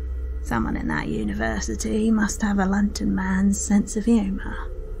 Someone in that university must have a Lantern Man's sense of humour.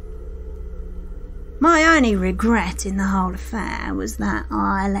 My only regret in the whole affair was that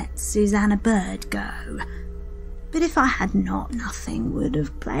I let Susanna Bird go. But if I had not, nothing would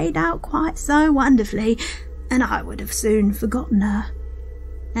have played out quite so wonderfully, and I would have soon forgotten her.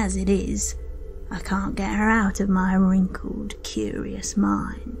 As it is, I can't get her out of my wrinkled, curious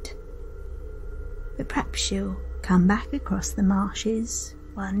mind. But perhaps she'll come back across the marshes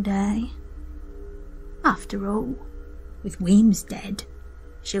one day. After all, with Weems dead,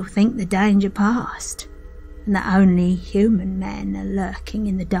 she'll think the danger past, and that only human men are lurking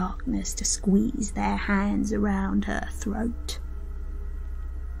in the darkness to squeeze their hands around her throat.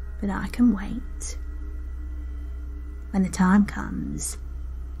 But I can wait. When the time comes,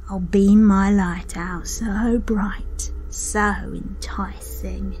 I'll beam my light out so bright, so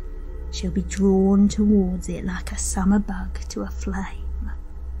enticing, she'll be drawn towards it like a summer bug to a flame.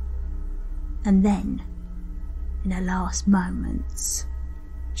 And then, in her last moments,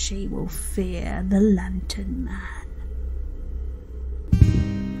 she will fear the Lantern Man.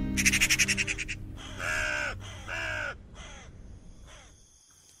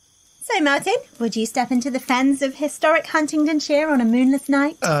 So, Martin, would you step into the fens of historic Huntingdonshire on a moonless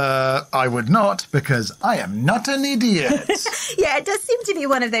night? I would not, because I am not an idiot. Yeah, it does seem to be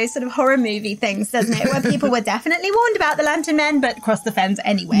one of those sort of horror movie things, doesn't it? Where people were definitely warned about the Lantern Men, but crossed the fens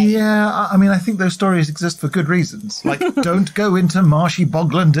anyway. Yeah, I mean, I think those stories exist for good reasons. Like, don't go into marshy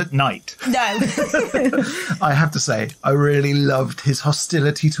bogland at night. No. I have to say, I really loved his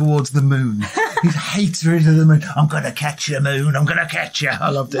hostility towards the moon. His hatred of the moon. I'm going to catch you, moon. I'm going to catch you. I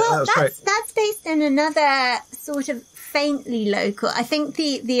loved it. Well, that was great. That's based on another sort of faintly local. I think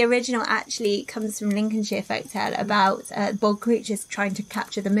the original actually comes from Lincolnshire folktale about bog creatures trying to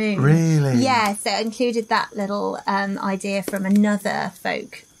capture the moon. Really? Yeah, so it included that little idea from another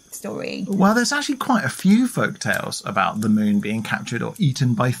folk story. Well, there's actually quite a few folk tales about the moon being captured or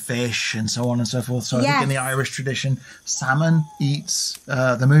eaten by fish and so on and so forth. So I think in the Irish tradition, salmon eats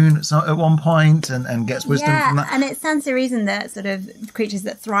the moon at one point and gets wisdom from that. And it stands to reason that sort of creatures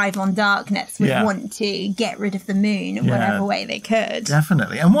that thrive on darkness would want to get rid of the moon in whatever way they could.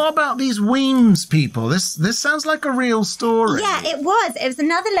 Definitely. And what about these Weems people? This sounds like a real story. Yeah, it was. It was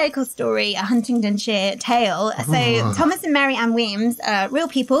another local story, a Huntingdonshire tale. So Thomas and Mary Ann Weems are real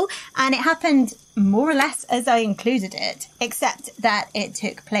people, and it happened more or less as I included it, except that it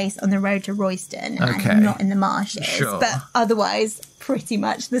took place on the road to Royston and not in the marshes, but otherwise pretty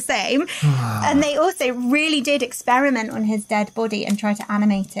much the same. And they also really did experiment on his dead body and try to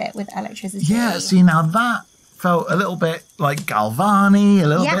animate it with electricity. Yeah, see, now that felt a little bit like Galvani, a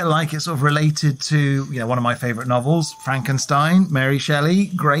little bit like it's sort of related to, one of my favourite novels, Frankenstein, Mary Shelley,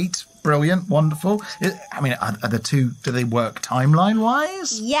 great. Brilliant, wonderful. Are the two, do they work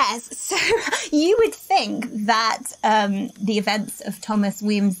timeline-wise? Yes. So you would think that the events of Thomas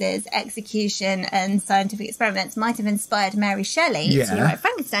Weems's execution and scientific experiments might have inspired Mary Shelley to write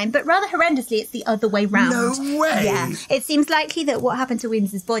Frankenstein, but rather horrendously, it's the other way round. No way! Yeah. It seems likely that what happened to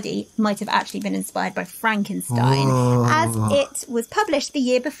Weems's body might have actually been inspired by Frankenstein, as it was published the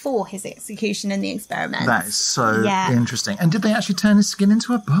year before his execution and the experiments. That is so interesting. And did they actually turn his skin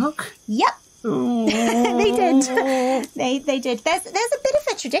into a book? Yep. They did. They did. There's a bit of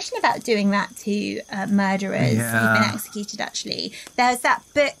a tradition about doing that to murderers who've been executed, actually. There's that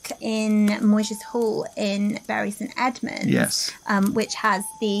book in Moyses Hall in Bury St Edmunds, which has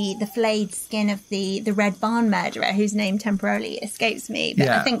the flayed skin of the Red Barn murderer, whose name temporarily escapes me. But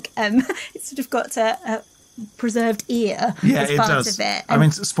I think it's sort of got a preserved ear as part of it. I mean,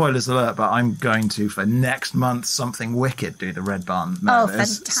 spoilers alert, but I'm going to, for next month, Something Wicked, do the Red Barn murders.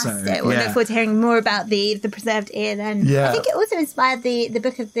 Oh, fantastic. We'll look forward to hearing more about the preserved ear then. Yeah. I think it also inspired the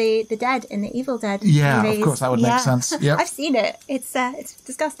Book of the Dead in the Evil Dead Yeah, movies. Of course, that would make sense. Yep. I've seen it. It's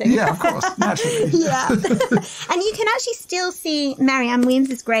disgusting. Yeah, of course, naturally. Yeah. And you can actually still see Mary Ann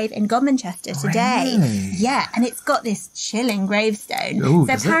Weems's grave in Godmanchester today. Really? Yeah, and it's got this chilling gravestone. Ooh,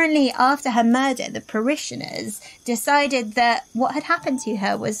 so apparently after her murder, the parishioners decided that what had happened to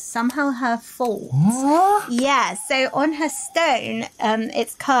her was somehow her fault. What? Yeah, so on her stone,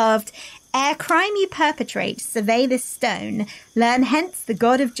 it's carved, "Ere crime you perpetrate, survey this stone. Learn hence the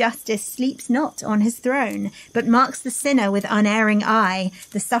God of justice sleeps not on his throne, but marks the sinner with unerring eye.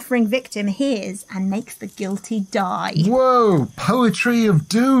 The suffering victim hears and makes the guilty die." Whoa, poetry of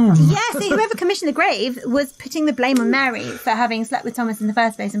doom. Yeah, so whoever commissioned the grave was putting the blame on Mary for having slept with Thomas in the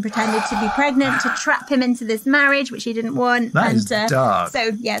first place and pretended to be pregnant to trap him into this marriage, which he didn't want. That is dark.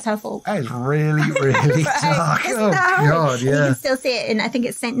 So, yeah, it's her fault. That is really, really dark. Oh, God, You can still see it in, I think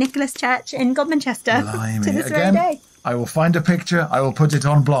it's St Nicholas Church in Godmanchester to this very day. I will find a picture. I will put it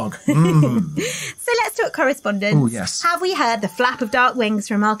on blog. So let's talk correspondence. Oh, yes. Have we heard the flap of dark wings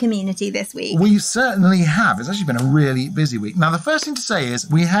from our community this week? We certainly have. It's actually been a really busy week. Now, the first thing to say is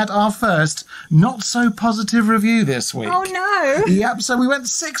we had our first not-so-positive review this week. Oh, no. Yep, so we went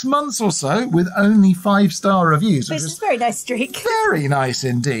 6 months or so with only 5-star reviews. Which is a very nice streak. Very nice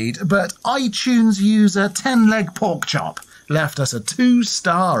indeed. But iTunes user 10-Leg Pork Chop left us a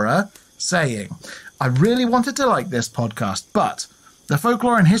 2-starer saying, "I really wanted to like this podcast, but the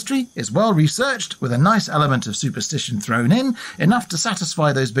folklore and history is well researched with a nice element of superstition thrown in, enough to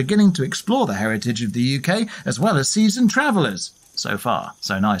satisfy those beginning to explore the heritage of the UK as well as seasoned travellers. So far,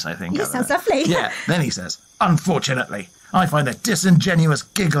 so nice, I think. Yeah, sounds lovely. Yeah, then he says, unfortunately, I find the disingenuous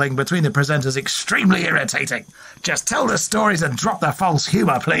giggling between the presenters extremely irritating. Just tell the stories and drop the false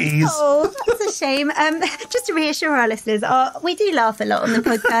humour, please." Oh, that's a shame. Just to reassure our listeners, we do laugh a lot on the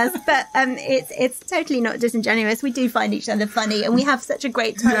podcast, but it's totally not disingenuous. We do find each other funny, and we have such a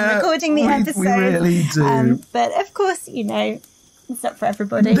great time recording the episode. We really do. But of course, it's not for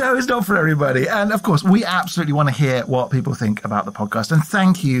everybody. No, it's not for everybody. And of course, we absolutely want to hear what people think about the podcast. And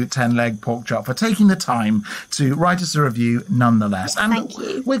thank you, 10-Leg Pork Chop, for taking the time to write us a review nonetheless. Yes, and thank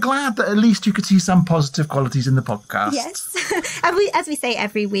you. We're glad that at least you could see some positive qualities in the podcast. Yes. And as we say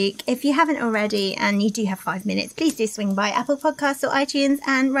every week, if you haven't already and you do have 5 minutes, please do swing by Apple Podcasts or iTunes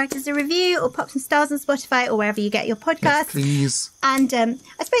and write us a review or pop some stars on Spotify or wherever you get your podcasts. Yes, please. And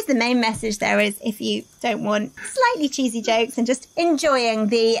I suppose the main message there is, if you don't want slightly cheesy jokes and just enjoying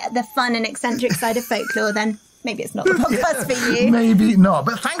the fun and eccentric side of folklore, then maybe it's not the podcast for you. Maybe not.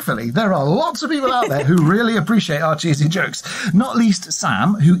 But thankfully, there are lots of people out there who really appreciate our cheesy jokes. Not least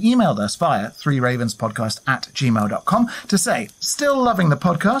Sam, who emailed us via 3ravenspodcast@gmail.com to say, still loving the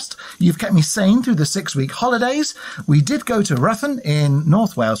podcast. You've kept me sane through the 6-week holidays. We did go to Ruthin in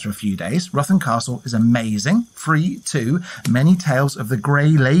North Wales for a few days. Ruthin Castle is amazing. Free too. Many tales of the Grey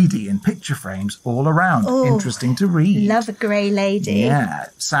Lady in picture frames all around. Ooh, interesting to read. Love a Grey Lady. Yeah.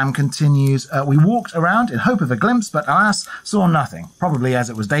 Sam continues, we walked around in hope of a glimpse, but alas, saw nothing. Probably as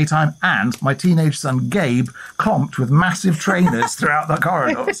it was daytime, and my teenage son Gabe clomped with massive trainers throughout the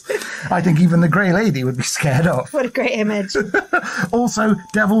corridors. I think even the Grey Lady would be scared off. What a great image. Also,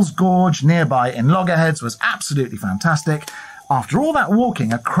 Devil's Gorge nearby in Loggerheads was absolutely fantastic. After all that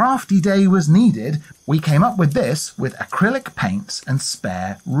walking, a crafty day was needed. We came up with this with acrylic paints and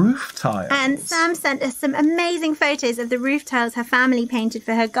spare roof tiles. And Sam sent us some amazing photos of the roof tiles her family painted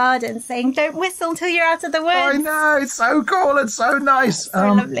for her garden, saying, don't whistle till you're out of the woods. I know, it's so cool and so nice.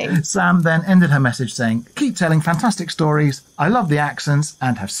 So lovely. Sam then ended her message saying, keep telling fantastic stories. I love the accents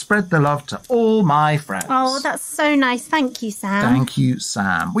and have spread the love to all my friends. Oh, that's so nice. Thank you, Sam. Thank you,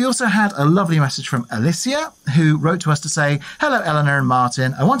 Sam. We also had a lovely message from Alicia, who wrote to us to say, hello, Eleanor and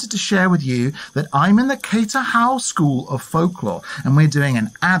Martin. I wanted to share with you that I'm in the Cater Howe School of Folklore, and we're doing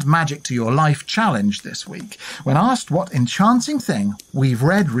an Add Magic to Your Life challenge this week. When asked what enchanting thing we've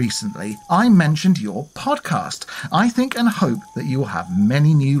read recently, I mentioned your podcast. I think and hope that you will have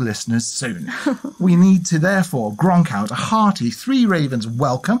many new listeners soon. We need to therefore gronk out a hearty 3 Ravens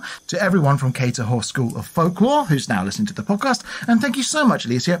welcome to everyone from Cater Howe School of Folklore who's now listening to the podcast, and thank you so much,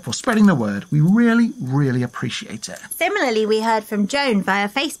 Alicia, for spreading the word. We really, really appreciate it. Similarly, we heard from Joan via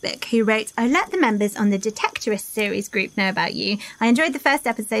Facebook, who wrote, I let the members on the Detectorist series group know about you. I enjoyed the first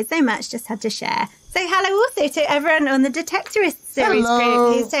episode so much, just had to share. So hello also to everyone on the Detectorist series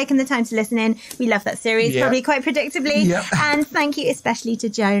group who's taken the time to listen in. We love that series, probably quite predictably. Yep. And thank you especially to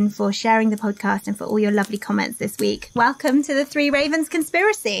Joan for sharing the podcast and for all your lovely comments this week. Welcome to the 3 Ravens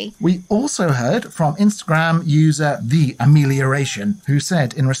Conspiracy. We also heard from Instagram user The Amelioration, who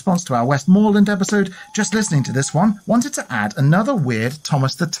said in response to our Westmoreland episode, just listening to this one, wanted to add another weird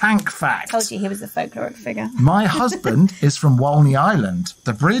Thomas the Tank fact. Told you he was a folkloric figure. My husband is from Walney Island.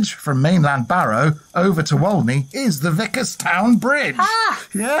 The bridge from mainland Barrow over to Walney is the Vicarstown Bridge. Ah!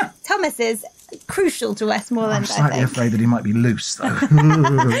 Yeah. Thomas is crucial to Westmoreland, I'm slightly afraid that he might be loose, though.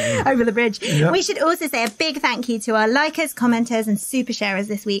 Over the bridge. Yep. We should also say a big thank you to our likers, commenters and super sharers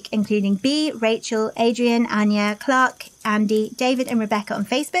this week, including B, Rachel, Adrian, Anya, Clark, Andy, David and Rebecca on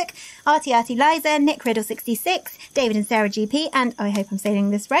Facebook, Artie Liza, Nick Riddle 66, David and Sarah GP, and I hope I'm saying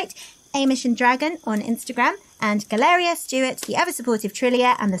this right, Amish and Dragon on Instagram, and Galeria, Stewart, the ever-supportive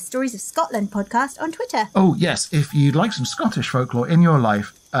Trillia, and the Stories of Scotland podcast on Twitter. Oh, yes, if you'd like some Scottish folklore in your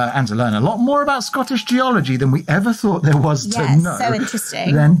life, and to learn a lot more about Scottish geology than we ever thought there was to know. So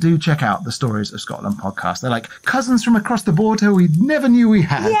interesting. Then do check out the Stories of Scotland podcast. They're like cousins from across the border we never knew we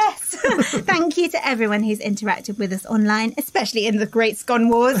had. Yes. Thank you to everyone who's interacted with us online, especially in the Great Scone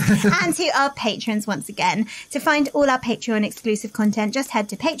Wars, and to our patrons once again. To find all our Patreon exclusive content, just head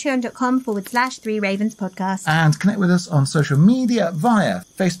to patreon.com/3 Ravens podcast. And connect with us on social media via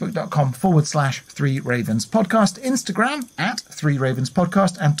facebook.com/3 Ravens podcast, Instagram @3 Ravens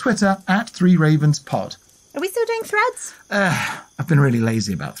podcast, and Twitter @3 Ravens pod. Are we still doing threads? I've been really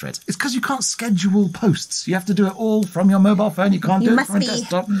lazy about threads. It's because you can't schedule posts. You have to do it all from your mobile phone. You can't do it from a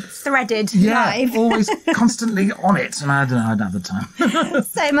desktop. Threaded Yeah, live. always constantly on it. And I don't know, I don't have the time.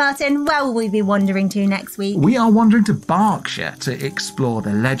 So, Martin, where will we be wandering to next week? We are wandering to Berkshire to explore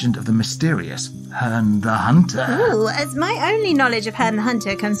the legend of the mysterious Herne the Hunter. Ooh, as my only knowledge of Herne the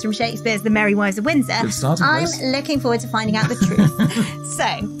Hunter comes from Shakespeare's The Merry Wives of Windsor, Good starting I'm place. looking forward to finding out the truth.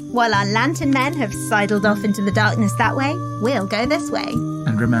 So, while our lantern men have sidled off into the darkness that way, we'll go this way.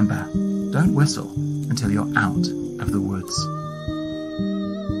 And remember, don't whistle until you're out of the woods.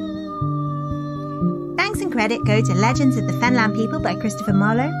 Thanks and credit go to Legends of the Fenland People by Christopher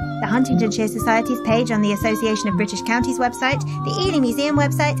Marlowe, the Huntingdonshire Society's page on the Association of British Counties website, the Ely Museum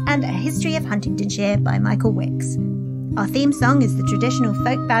website, and A History of Huntingdonshire by Michael Wicks. Our theme song is the traditional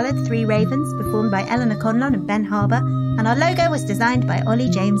folk ballad 3 Ravens, performed by Eleanor Conlon and Ben Harbour, and our logo was designed by Ollie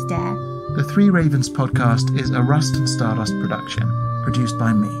James Dare. The 3 Ravens podcast is a Rust and Stardust production, produced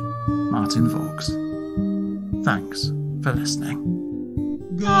by me, Martin Vaughs. Thanks for listening.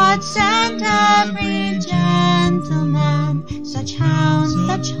 God sent every gentleman, such hounds,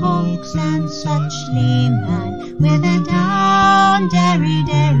 such hawks, and such leman, with a down, derry,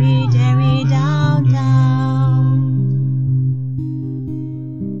 derry, derry, down, down.